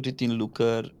data, you put it in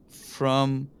Looker.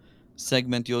 From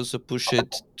segment, you also push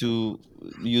it to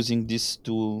using this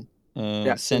tool,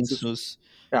 Yeah, census. Census.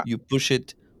 Yeah, You push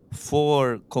it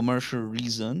for commercial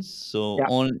reasons. So yeah,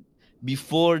 on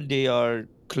before they are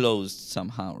closed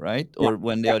somehow, right? yeah, Or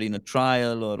when they yeah. are in a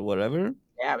trial or whatever.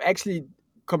 Yeah, actually,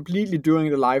 completely during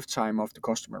the lifetime of the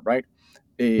customer, right?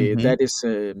 Mm-hmm.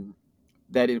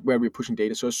 That is where we're pushing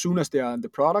data. So as soon as they are in the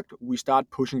product, we start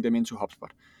pushing them into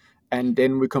HubSpot, and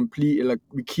then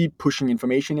we keep pushing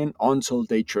information in until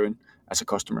they churn as a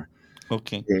customer.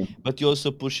 Okay, Yeah. but you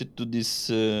also push it to this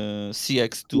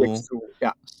CX CX tool tool.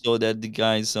 Yeah, so that the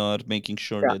guys are making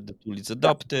sure yeah, that the tool is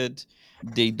yeah, adopted,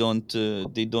 they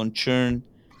don't churn,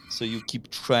 so you keep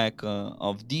track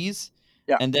of these,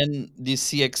 yeah. and then this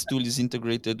CX tool is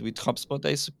integrated with HubSpot,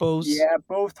 I suppose. Yeah,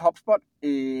 both HubSpot,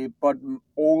 but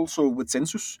also with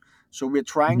Census. So we're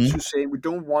trying Hmm. to say we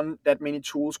don't want that many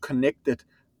tools connected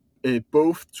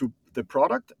both to the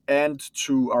product and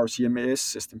to our CMS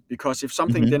system. Because if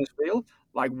something then Hmm. is failed,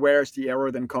 like where's the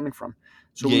error then coming from?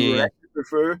 So Yeah, we yeah, would yeah. actually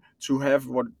prefer to have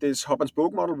what this hub and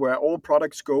spoke model, where all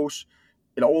products goes,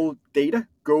 and all data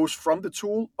goes from the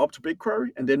tool up to BigQuery,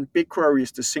 and then BigQuery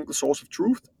is the single source of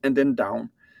truth, and then down.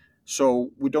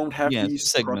 So we don't have Yeah, these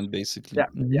cross. segment basically. Yeah,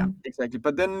 yeah, exactly.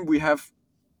 But then we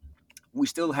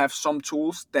still have some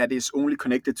tools that is only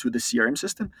connected to the CRM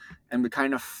system, and we're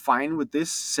kind of fine with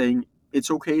this, saying it's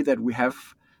okay that we have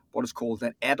what is called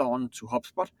an add-on to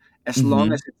HubSpot, as long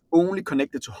Hmm. as it's only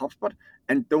connected to HubSpot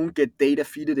and don't get data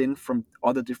feeded in from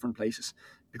other different places,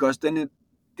 because then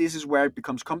this is where it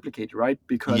becomes complicated, right? Yeah,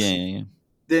 Because yeah, yeah.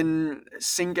 then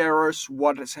sync errors,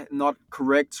 what is not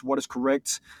correct, what is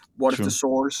correct, what is the True.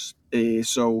 source.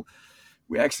 So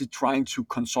we're actually trying to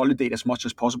consolidate as much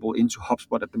as possible into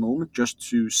HubSpot at the moment, just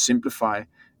to simplify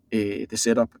the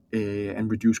setup and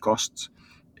reduce costs.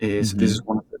 So this is Hmm.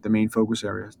 one of the main focus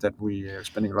areas that we are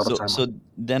spending a lot of So time on. so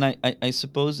then I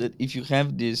suppose that if you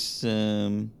have this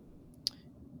in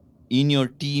your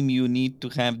team, you need to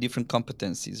have different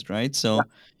competencies, right? Yeah, So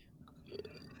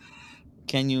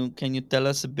can you tell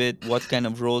us a bit what kind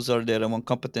of roles are there among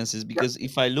competencies? yeah, Because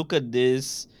if I look at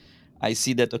this, I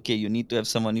see that okay, you need to have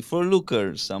somebody for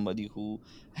Looker, somebody who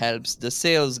helps the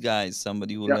sales guys,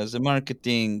 somebody who yeah, does the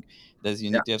marketing, does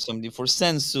you yeah, need to have somebody for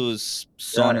census,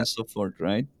 so yeah, on yeah. and so forth,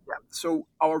 right? Yeah. So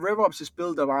our RevOps is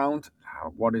built around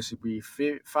what is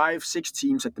it? Five, six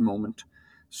teams at the moment.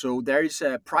 So there is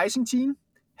a pricing team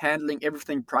handling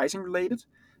everything pricing related,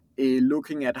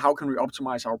 looking at how can we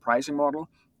optimize our pricing model,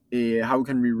 how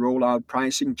can we roll out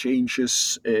pricing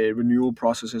changes, renewal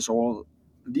processes, all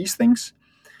these things.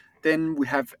 Then we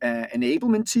have an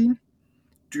enablement team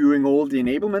doing all the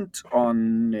enablement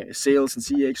on sales and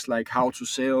CX, like how to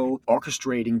sell,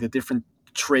 orchestrating the different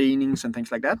trainings and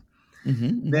things like that. Mm-hmm,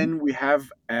 mm-hmm, Then we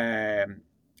have a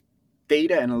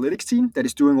data analytics team that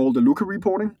is doing all the Looker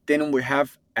reporting. Then we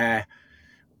have a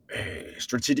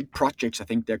strategic projects, I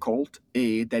think they're called,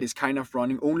 that is kind of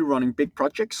only running big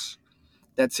projects.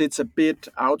 That sits a bit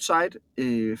outside,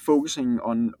 focusing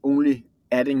on only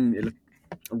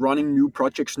running new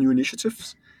projects, new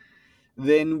initiatives.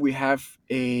 Then we have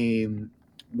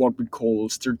what we call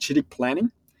strategic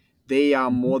planning. They are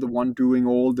mm-hmm. more the one doing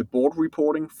all the board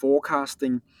reporting,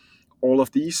 forecasting, all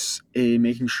of these,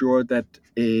 making sure that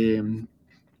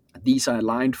these are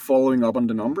aligned, following up on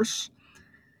the numbers.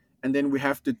 And then we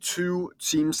have the two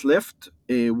teams left.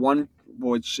 One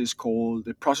which is called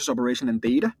the process operation and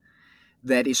data,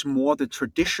 that is more the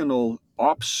traditional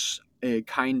ops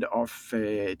kind of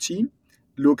team,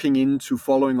 looking into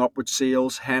following up with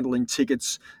sales, handling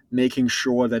tickets, making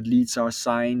sure that leads are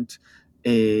signed,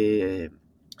 uh,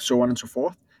 so on and so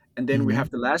forth. And then we Mm-hmm. have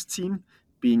the last team,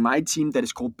 being my team, that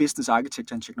is called business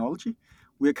architecture and technology.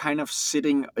 We're kind of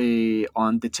sitting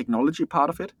on the technology part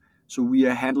of it. So we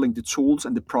are handling the tools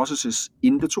and the processes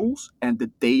in the tools and the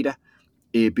data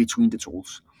between the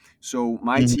tools. So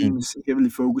my team Mm-hmm. is heavily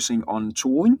focusing on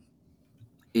tooling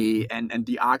and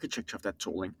the architecture of that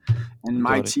tooling. And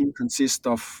my Got it. team consists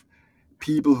of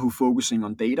people who focusing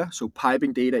on data, so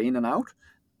piping data in and out,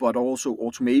 but also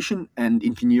automation and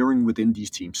engineering within these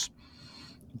teams.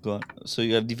 So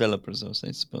you have developers also,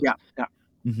 I suppose. Yeah, yeah,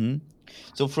 Mm-hmm.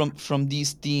 So from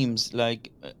these teams,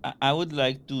 like I would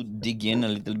like to dig in a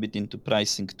little bit into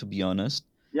pricing, to be honest,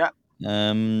 yeah,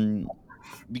 um,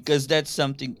 because that's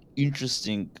something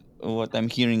interesting. What I'm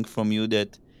hearing from you,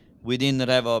 that within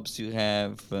RevOps you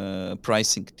have a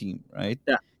pricing team, right?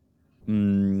 yeah.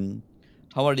 Mm,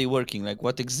 how are they working? Like,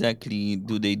 what exactly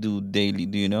do they do daily?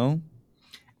 Do you know?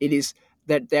 It is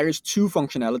that there is two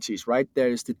functionalities, right? There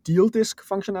is the deal disk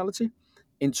functionality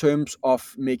in terms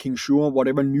of making sure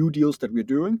whatever new deals that we're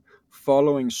doing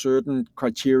following certain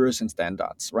criteria and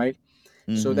standards, right?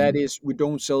 So that Mm-hmm. is, we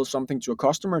don't sell something to a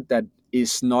customer that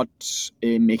is not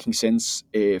making sense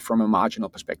from a marginal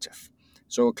perspective.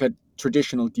 So a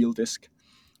traditional deal disk.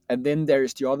 And then there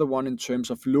is the other one in terms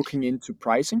of looking into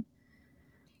pricing,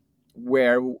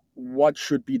 where what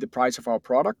should be the price of our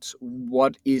products,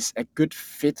 what is a good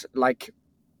fit, like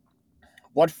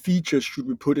what features should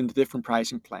we put in the different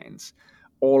pricing plans,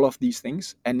 all of these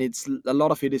things. And it's a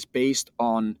lot of it is based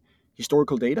on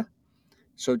historical data.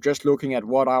 So just looking at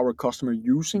what our customer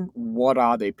using, what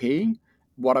are they paying,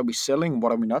 what are we selling,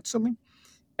 what are we not selling,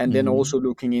 and then Mm-hmm. also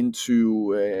looking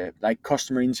into like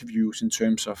customer interviews in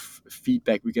terms of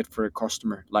feedback we get for a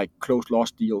customer, like close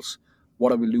loss deals.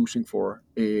 What are we losing for?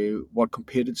 What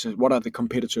competitors? What are the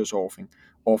competitors offering?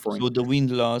 So the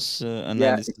win-loss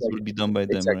Yeah, analysis will exactly, be done by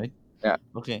them, exactly. right? Yeah,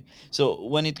 Okay. So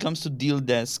when it comes to deal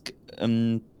desk,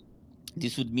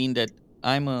 this would mean that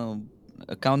I'm a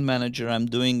account manager. I'm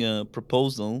doing a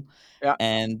proposal, yeah,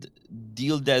 and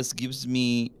deal desk gives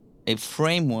me a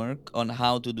framework on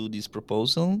how to do this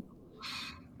proposal.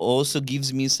 Also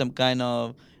gives me some kind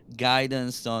of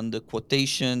guidance on the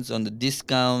quotations, on the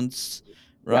discounts,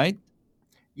 yeah. right?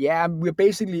 Yeah, we're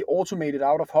basically automated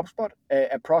out of HubSpot,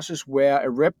 a process where a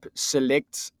rep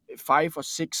selects five or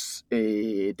six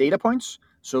data points.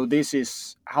 So this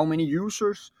is how many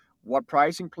users, what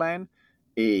pricing plan,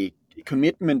 a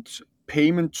commitment,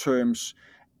 payment terms,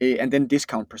 and then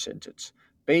discount percentage.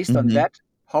 Based on Mm-hmm. that,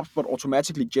 HubSpot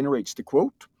automatically generates the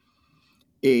quote.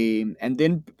 And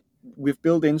then we've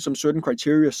built in some certain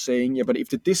criteria saying, yeah, but if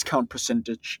the discount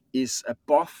percentage is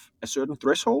above a certain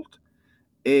threshold,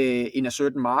 in a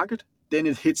certain market, then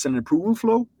it hits an approval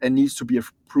flow and needs to be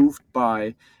approved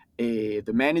by the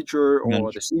manager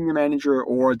or the Manager. senior manager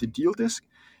or the deal desk.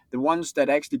 The ones that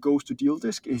actually goes to deal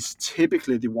desk is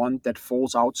typically the one that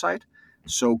falls outside.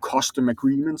 So custom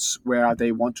agreements where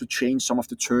they want to change some of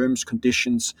the terms,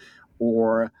 conditions,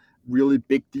 or really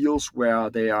big deals where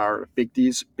they are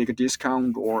bigger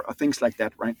discount or things like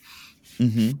that, right?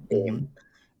 Mm-hmm. Mm-hmm.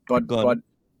 But Got it.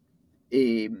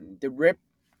 the rep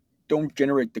don't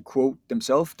generate the quote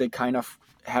themselves. They kind of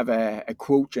have a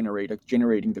quote generator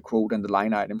generating the quote and the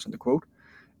line items on the quote,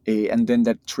 and then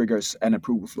that triggers an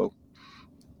approval flow.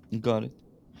 Got it.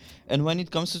 And when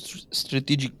it comes to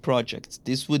strategic projects,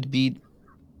 this would be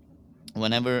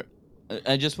whenever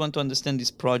I just want to understand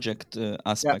this project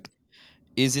Yeah, aspect.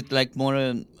 Is it like more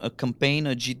a campaign,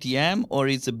 a GTM, or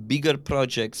it's a bigger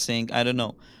project saying, I don't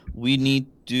know, we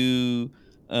need to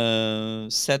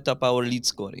set up our lead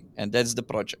scoring, and that's the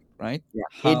project, right? yeah.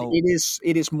 How?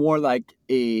 It is more like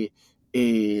a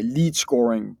lead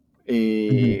scoring.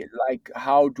 Mhm. Like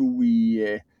how do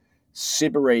we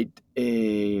separate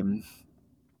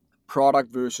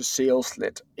product versus sales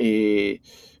led?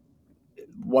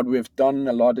 What we've done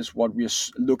a lot is what we're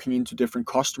looking into different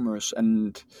customers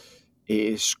and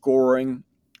scoring.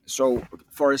 So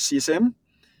for a CSM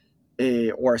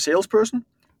or a salesperson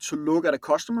to look at a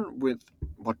customer with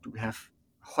what do we have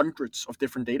hundreds of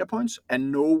different data points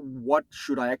and know what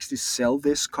should I actually sell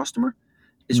this customer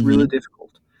is really Mhm.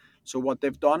 difficult. So what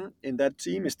they've done in that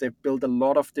team is they've built a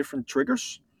lot of different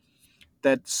triggers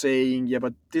that saying, yeah,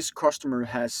 but this customer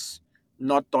has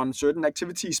not done certain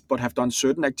activities but have done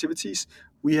certain activities.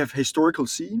 We have historical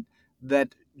seen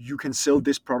that you can sell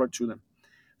this product to them.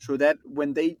 So that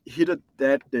when they hit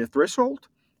that the threshold,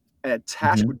 a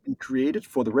task Mm-hmm. would be created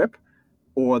for the rep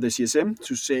or the CSM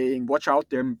to saying, watch out,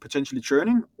 they're potentially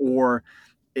churning, or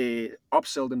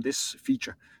upsell them this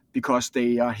feature because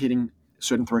they are hitting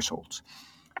certain thresholds.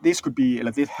 This could be,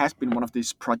 like, this has been one of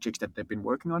these projects that they've been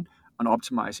working on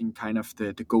optimizing kind of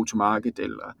the go-to-market,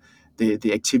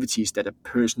 the activities that a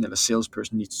person, a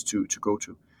salesperson needs to go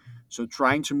to. So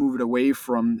trying to move it away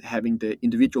from having the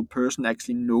individual person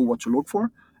actually know what to look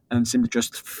for and simply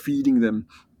just feeding them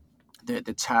the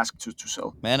task to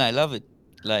sell. Man, I love it.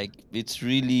 Like it's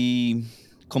really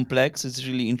complex. It's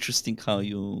really interesting how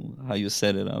you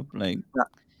set it up. Like Yeah,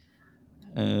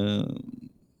 uh,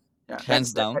 yeah,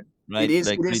 hands down, it right?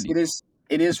 is, Like really, it is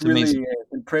it's amazing. really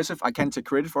impressive. I can't take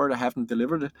credit for it. I haven't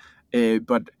delivered it,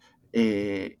 but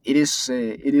it is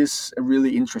a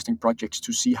really interesting project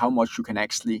to see how much you can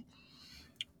actually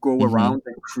go Hmm. around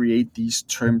and create these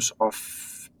terms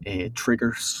of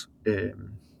triggers.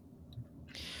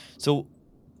 So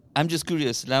I'm just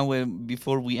curious. Now,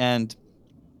 before we end,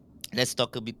 let's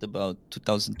talk a bit about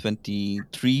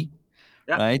 2023,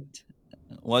 Yeah, right?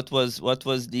 What was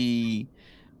the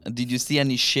did you see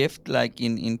any shift like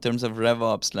in terms of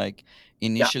RevOps? Like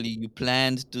yeah. initially you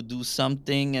planned to do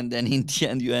something and then in the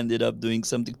end you ended up doing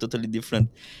something totally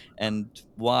different. And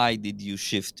why did you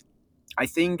shift? I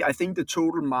think the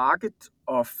total market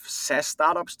of SaaS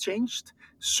startups changed.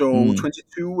 So Mm-hmm.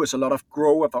 22 was a lot of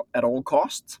grow at all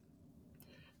costs,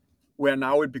 where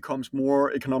now it becomes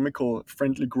more economical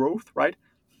friendly growth, right?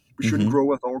 We shouldn't Mm-hmm.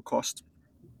 grow at all costs.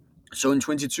 So in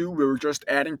 22, we were just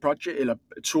adding project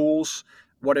tools,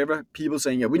 whatever. People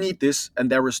saying, "Yeah, we need this,"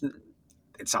 and there was,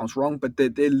 it sounds wrong, but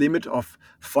the limit of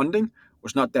funding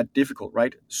was not that difficult,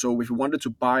 right? So if you wanted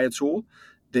to buy a tool,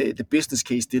 the business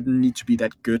case didn't need to be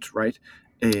that good, right?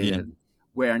 Yeah. Uh,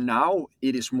 where now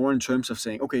it is more in terms of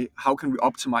saying, okay, how can we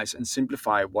optimize and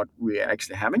simplify what we are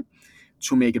actually having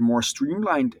to make it more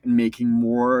streamlined and making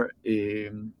more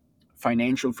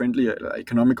financial friendly,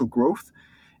 economical growth.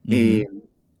 Mm-hmm. Um,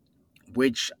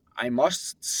 which I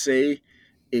must say,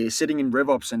 sitting in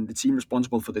RevOps and the team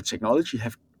responsible for the technology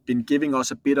have been giving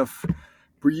us a bit of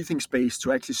breathing space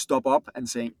to actually stop up and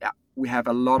saying, yeah, we have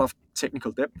a lot of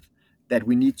technical depth that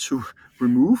we need to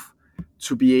remove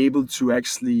to be able to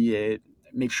actually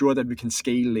make sure that we can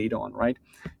scale later on, right?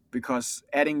 Because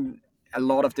adding a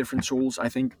lot of different tools, I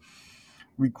think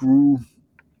we grew,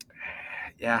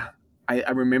 yeah.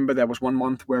 I remember there was one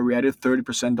month where we added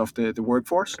 30% of the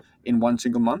workforce in one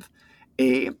single month.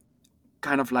 A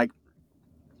kind of like,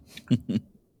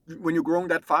 when you're growing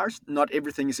that fast, not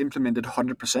everything is implemented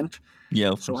 100%. Yeah,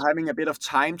 of So course. having a bit of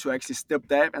time to actually step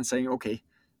back and saying, okay,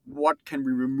 what can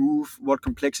we remove? What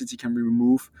complexity can we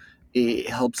remove? It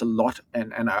helps a lot,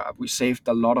 and we saved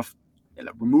a lot of,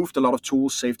 removed a lot of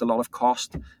tools, saved a lot of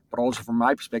cost, but also from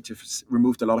my perspective,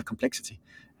 removed a lot of complexity.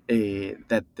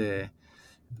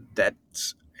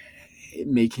 That's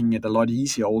making it a lot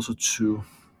easier also to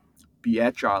be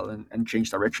agile and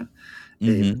change direction.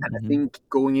 Mm-hmm. And I Mm-hmm. think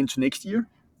going into next year,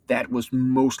 that will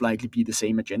most likely be the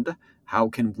same agenda. How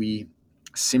can we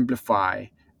simplify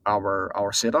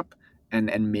our setup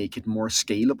and make it more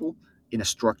scalable in a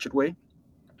structured way?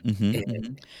 Mm-hmm. Uh,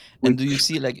 Mm-hmm. And do you which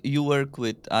see like you work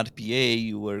with RPA,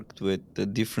 you worked with a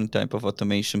different type of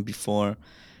automation before,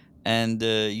 and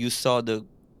you saw the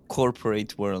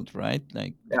corporate world, right?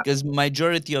 Like Yeah, because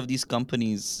majority of these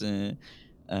companies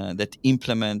that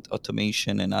implement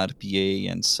automation and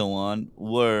RPA and so on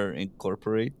were in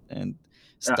corporate, and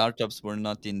yeah, startups were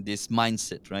not in this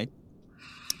mindset, right?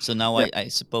 So now yeah, I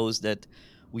suppose that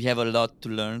we have a lot to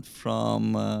learn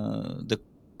from the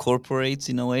corporates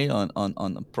in a way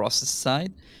on the process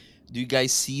side. Do you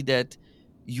guys see that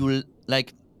you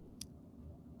like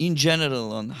in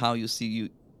general on how you see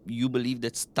you believe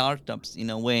that startups in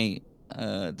a way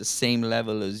the same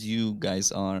level as you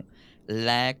guys are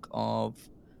lack of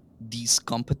these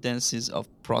competencies of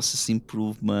process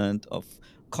improvement of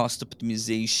cost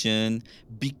optimization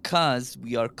because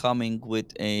we are coming with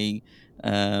a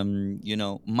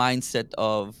mindset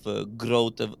of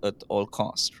growth at all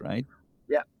cost, right?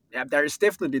 yeah, yeah. There is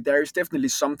definitely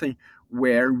something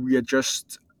where we are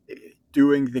just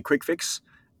doing the quick fix,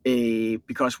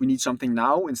 because we need something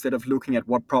now instead of looking at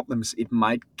what problems it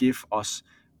might give us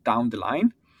down the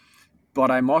line.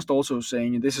 But I must also say,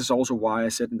 and this is also why I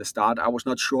said in the start, I was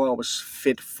not sure I was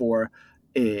fit for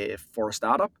a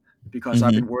startup, because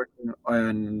I've Mm-hmm. been working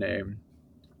on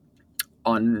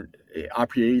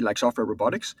RPA, like software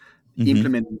robotics, Mm-hmm.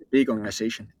 implementing a big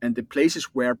organization. And the places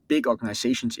where big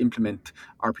organizations implement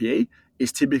RPA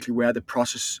is typically where the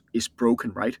process is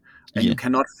broken, right? And you Yeah.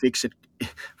 cannot fix it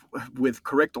with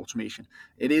correct automation.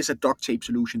 It is a duct tape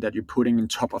solution that you're putting on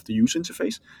top of the user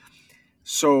interface.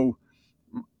 So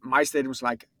my statement was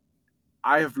like,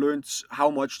 I have learned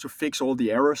how much to fix all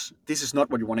the errors. This is not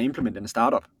what you want to implement in a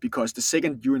startup, because the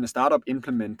second you in a startup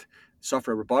implement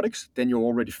software robotics, then you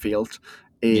already failed.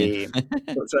 Yeah.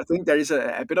 So I think there is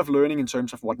a bit of learning in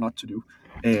terms of what not to do.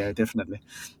 Definitely.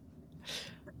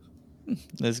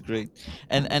 That's great.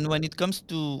 And when it comes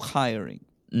to hiring,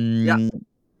 Yeah, mm,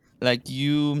 like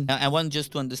I want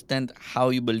just to understand how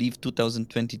you believe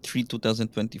 2023,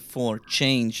 2024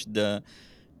 changed the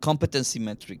competency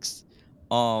metrics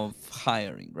of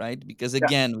hiring, right? Because yeah.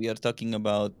 again, we are talking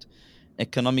about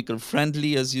economical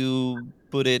friendly, as you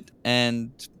put it,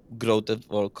 and growth at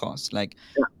all costs. Like,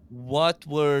 Yeah. what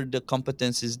were the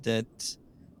competencies that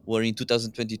were in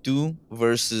 2022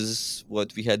 versus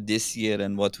what we had this year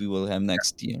and what we will have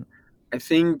next year? I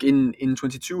think in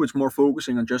 22 it's more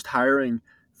focusing on just hiring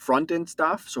front end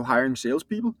staff, so hiring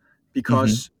salespeople, Hmm.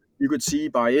 because you could see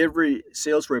by every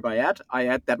sales rep I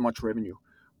add that much revenue.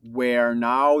 Where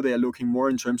now they're looking more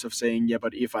in terms of saying, yeah,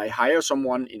 but if I hire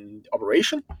someone in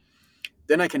operation,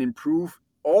 then I can improve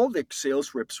all the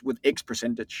sales reps with X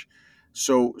percentage.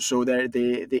 So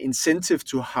the incentive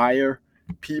to hire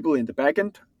people in the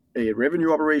backend,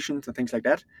 revenue operations and things like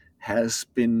that, has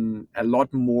been a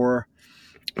lot more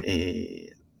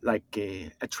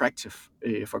attractive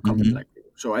for a company Hmm. like Pleo.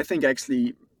 So I think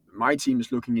actually my team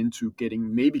is looking into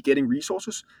getting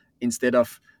resources instead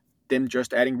of them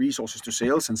just adding resources to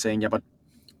sales and saying, yeah, but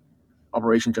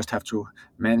operation just have to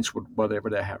manage whatever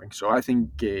they're having. So I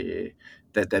think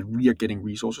that we are getting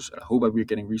resources. I hope that we are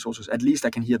getting resources. At least I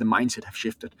can hear the mindset have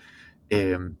shifted,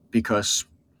 because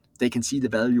they can see the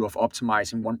value of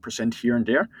optimizing 1% here and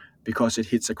there, because it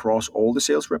hits across all the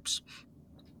sales reps.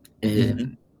 Hmm.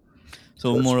 Um,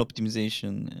 So so, more so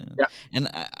optimization, yeah, and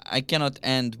I cannot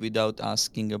end without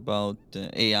asking about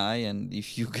AI and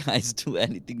if you guys do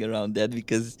anything around that,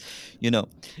 because you know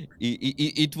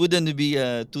it wouldn't be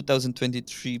a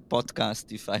 2023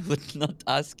 podcast if I would not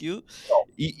ask you.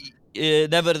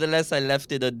 Nevertheless, I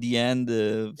left it at the end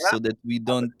yeah. so that we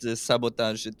don't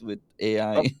sabotage it with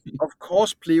Of, AI. of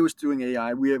course, Pleo is doing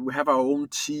AI. We have our own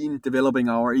team developing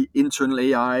our internal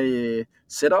AI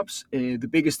setups. The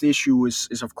biggest issue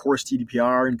is of course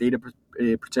GDPR and data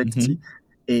protectivity.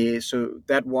 Hmm. So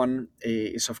that one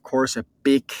is of course a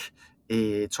big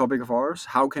topic of ours.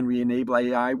 How can we enable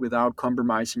AI without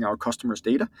compromising our customers'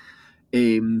 data?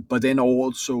 But then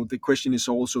also the question is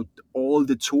also, all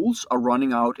the tools are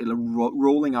running out,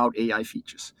 rolling out AI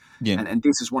features, Yeah. and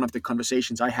this is one of the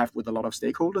conversations I have with a lot of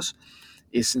stakeholders,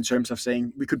 is in terms of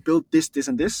saying we could build this, this,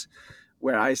 and this,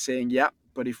 where I saying, yeah,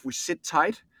 but if we sit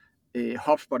tight,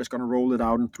 HubSpot is going to roll it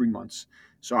out in 3 months.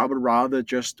 So I would rather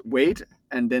just wait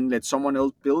and then let someone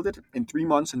else build it in 3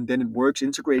 months, and then it works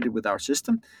integrated with our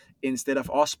system, instead of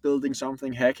us building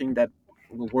something hacking that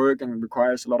will work and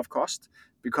requires a lot of cost.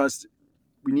 Because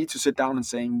we need to sit down and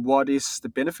saying, what is the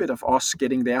benefit of us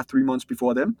getting there 3 months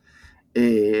before them,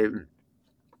 uh,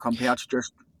 compared to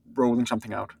just rolling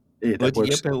something out that But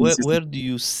works Jeppe, where consistently. do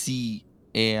you see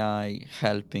AI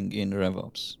helping in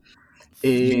RevOps?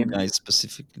 You Um, guys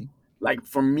specifically. like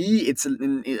for me, it's a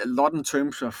lot in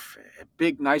terms of a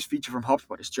big nice feature from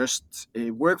HubSpot is just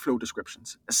workflow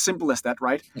descriptions. As simple as that,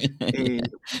 right? Yeah.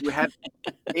 We had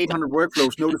 800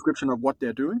 workflows, no description of what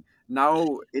they're doing.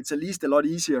 Now it's at least a lot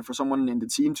easier for someone in the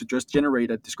team to just generate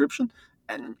a description,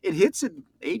 and it hits it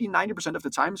 80-90% of the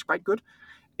time. It's quite good.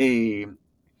 Uh,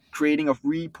 Creating of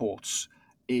reports,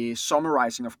 a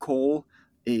summarizing of call.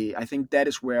 I think that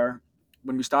is where,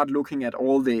 when we start looking at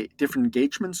all the different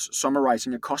engagements,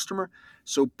 summarizing a customer,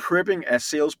 so prepping a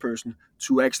salesperson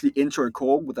to actually enter a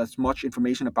call with as much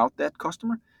information about that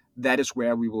customer, that is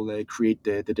where we will create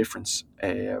the difference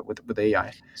with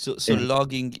AI. So Uh,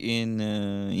 logging in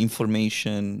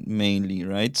information mainly,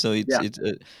 right? So yeah, it's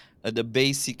the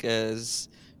basic as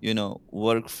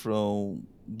workflow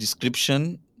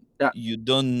description. yeah, You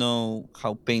don't know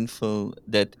how painful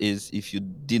that is if you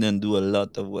didn't do a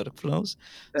lot of workflows.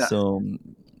 yeah, So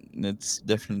that's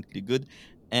definitely good,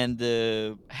 and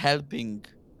helping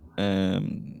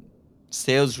um,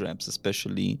 sales reps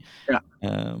especially yeah,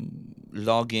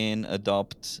 log in,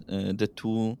 adopt the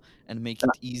tool, and make yeah,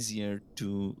 it easier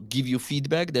to give you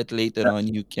feedback that later yeah, on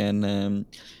you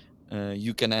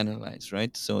can analyze,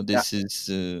 right? So yeah, this is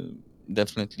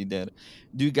definitely there.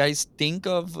 Do you guys think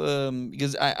of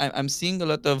because I'm seeing a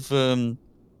lot of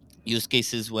use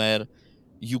cases where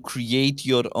you create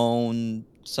your own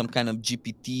some kind of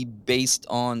GPT based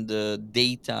on the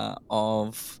data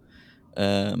of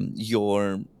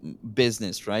your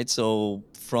business, right? So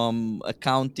from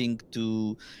accounting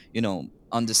to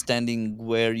understanding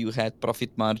where you had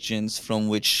profit margins from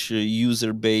which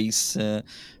user base,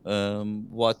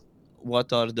 what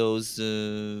what are those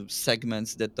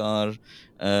segments that are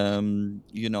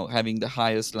having the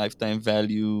highest lifetime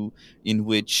value in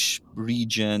which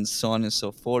regions, so on and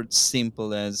so forth,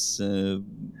 simple as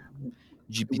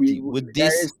GPT. Would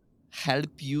there this is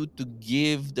help you to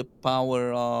give the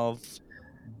power of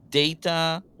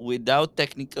data without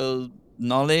technical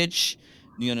knowledge,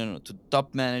 to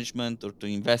top management or to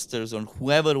investors or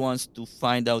whoever wants to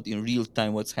find out in real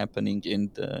time what's happening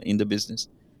in the business?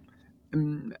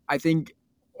 I think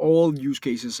all use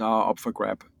cases are up for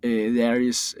grab.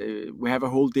 We have a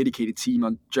whole dedicated team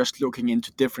on just looking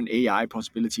into different AI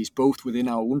possibilities, both within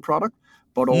our own product,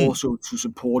 but Mm, also to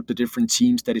support the different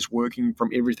teams that is working from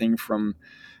everything from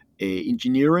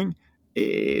engineering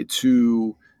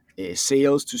to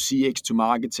sales to CX to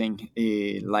marketing,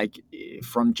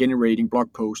 from generating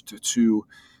blog posts to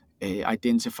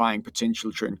identifying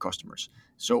potential churn customers.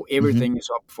 So mhm. everything is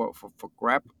up for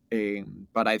grab.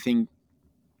 But I think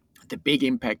the big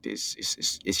impact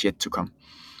is yet to come.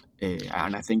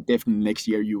 And I think definitely next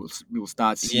year we will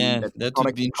start seeing Yeah, that the that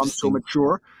would product be becomes so interesting.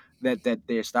 mature that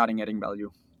they're starting adding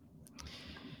value.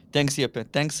 Thanks, Jeppe.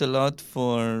 Thanks a lot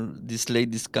for this late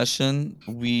discussion.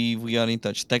 We are in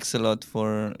touch. Thanks a lot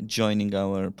for joining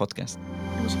our podcast.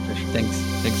 It was a pleasure. Thanks.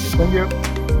 Thanks, Jeppe. Thank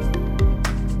you.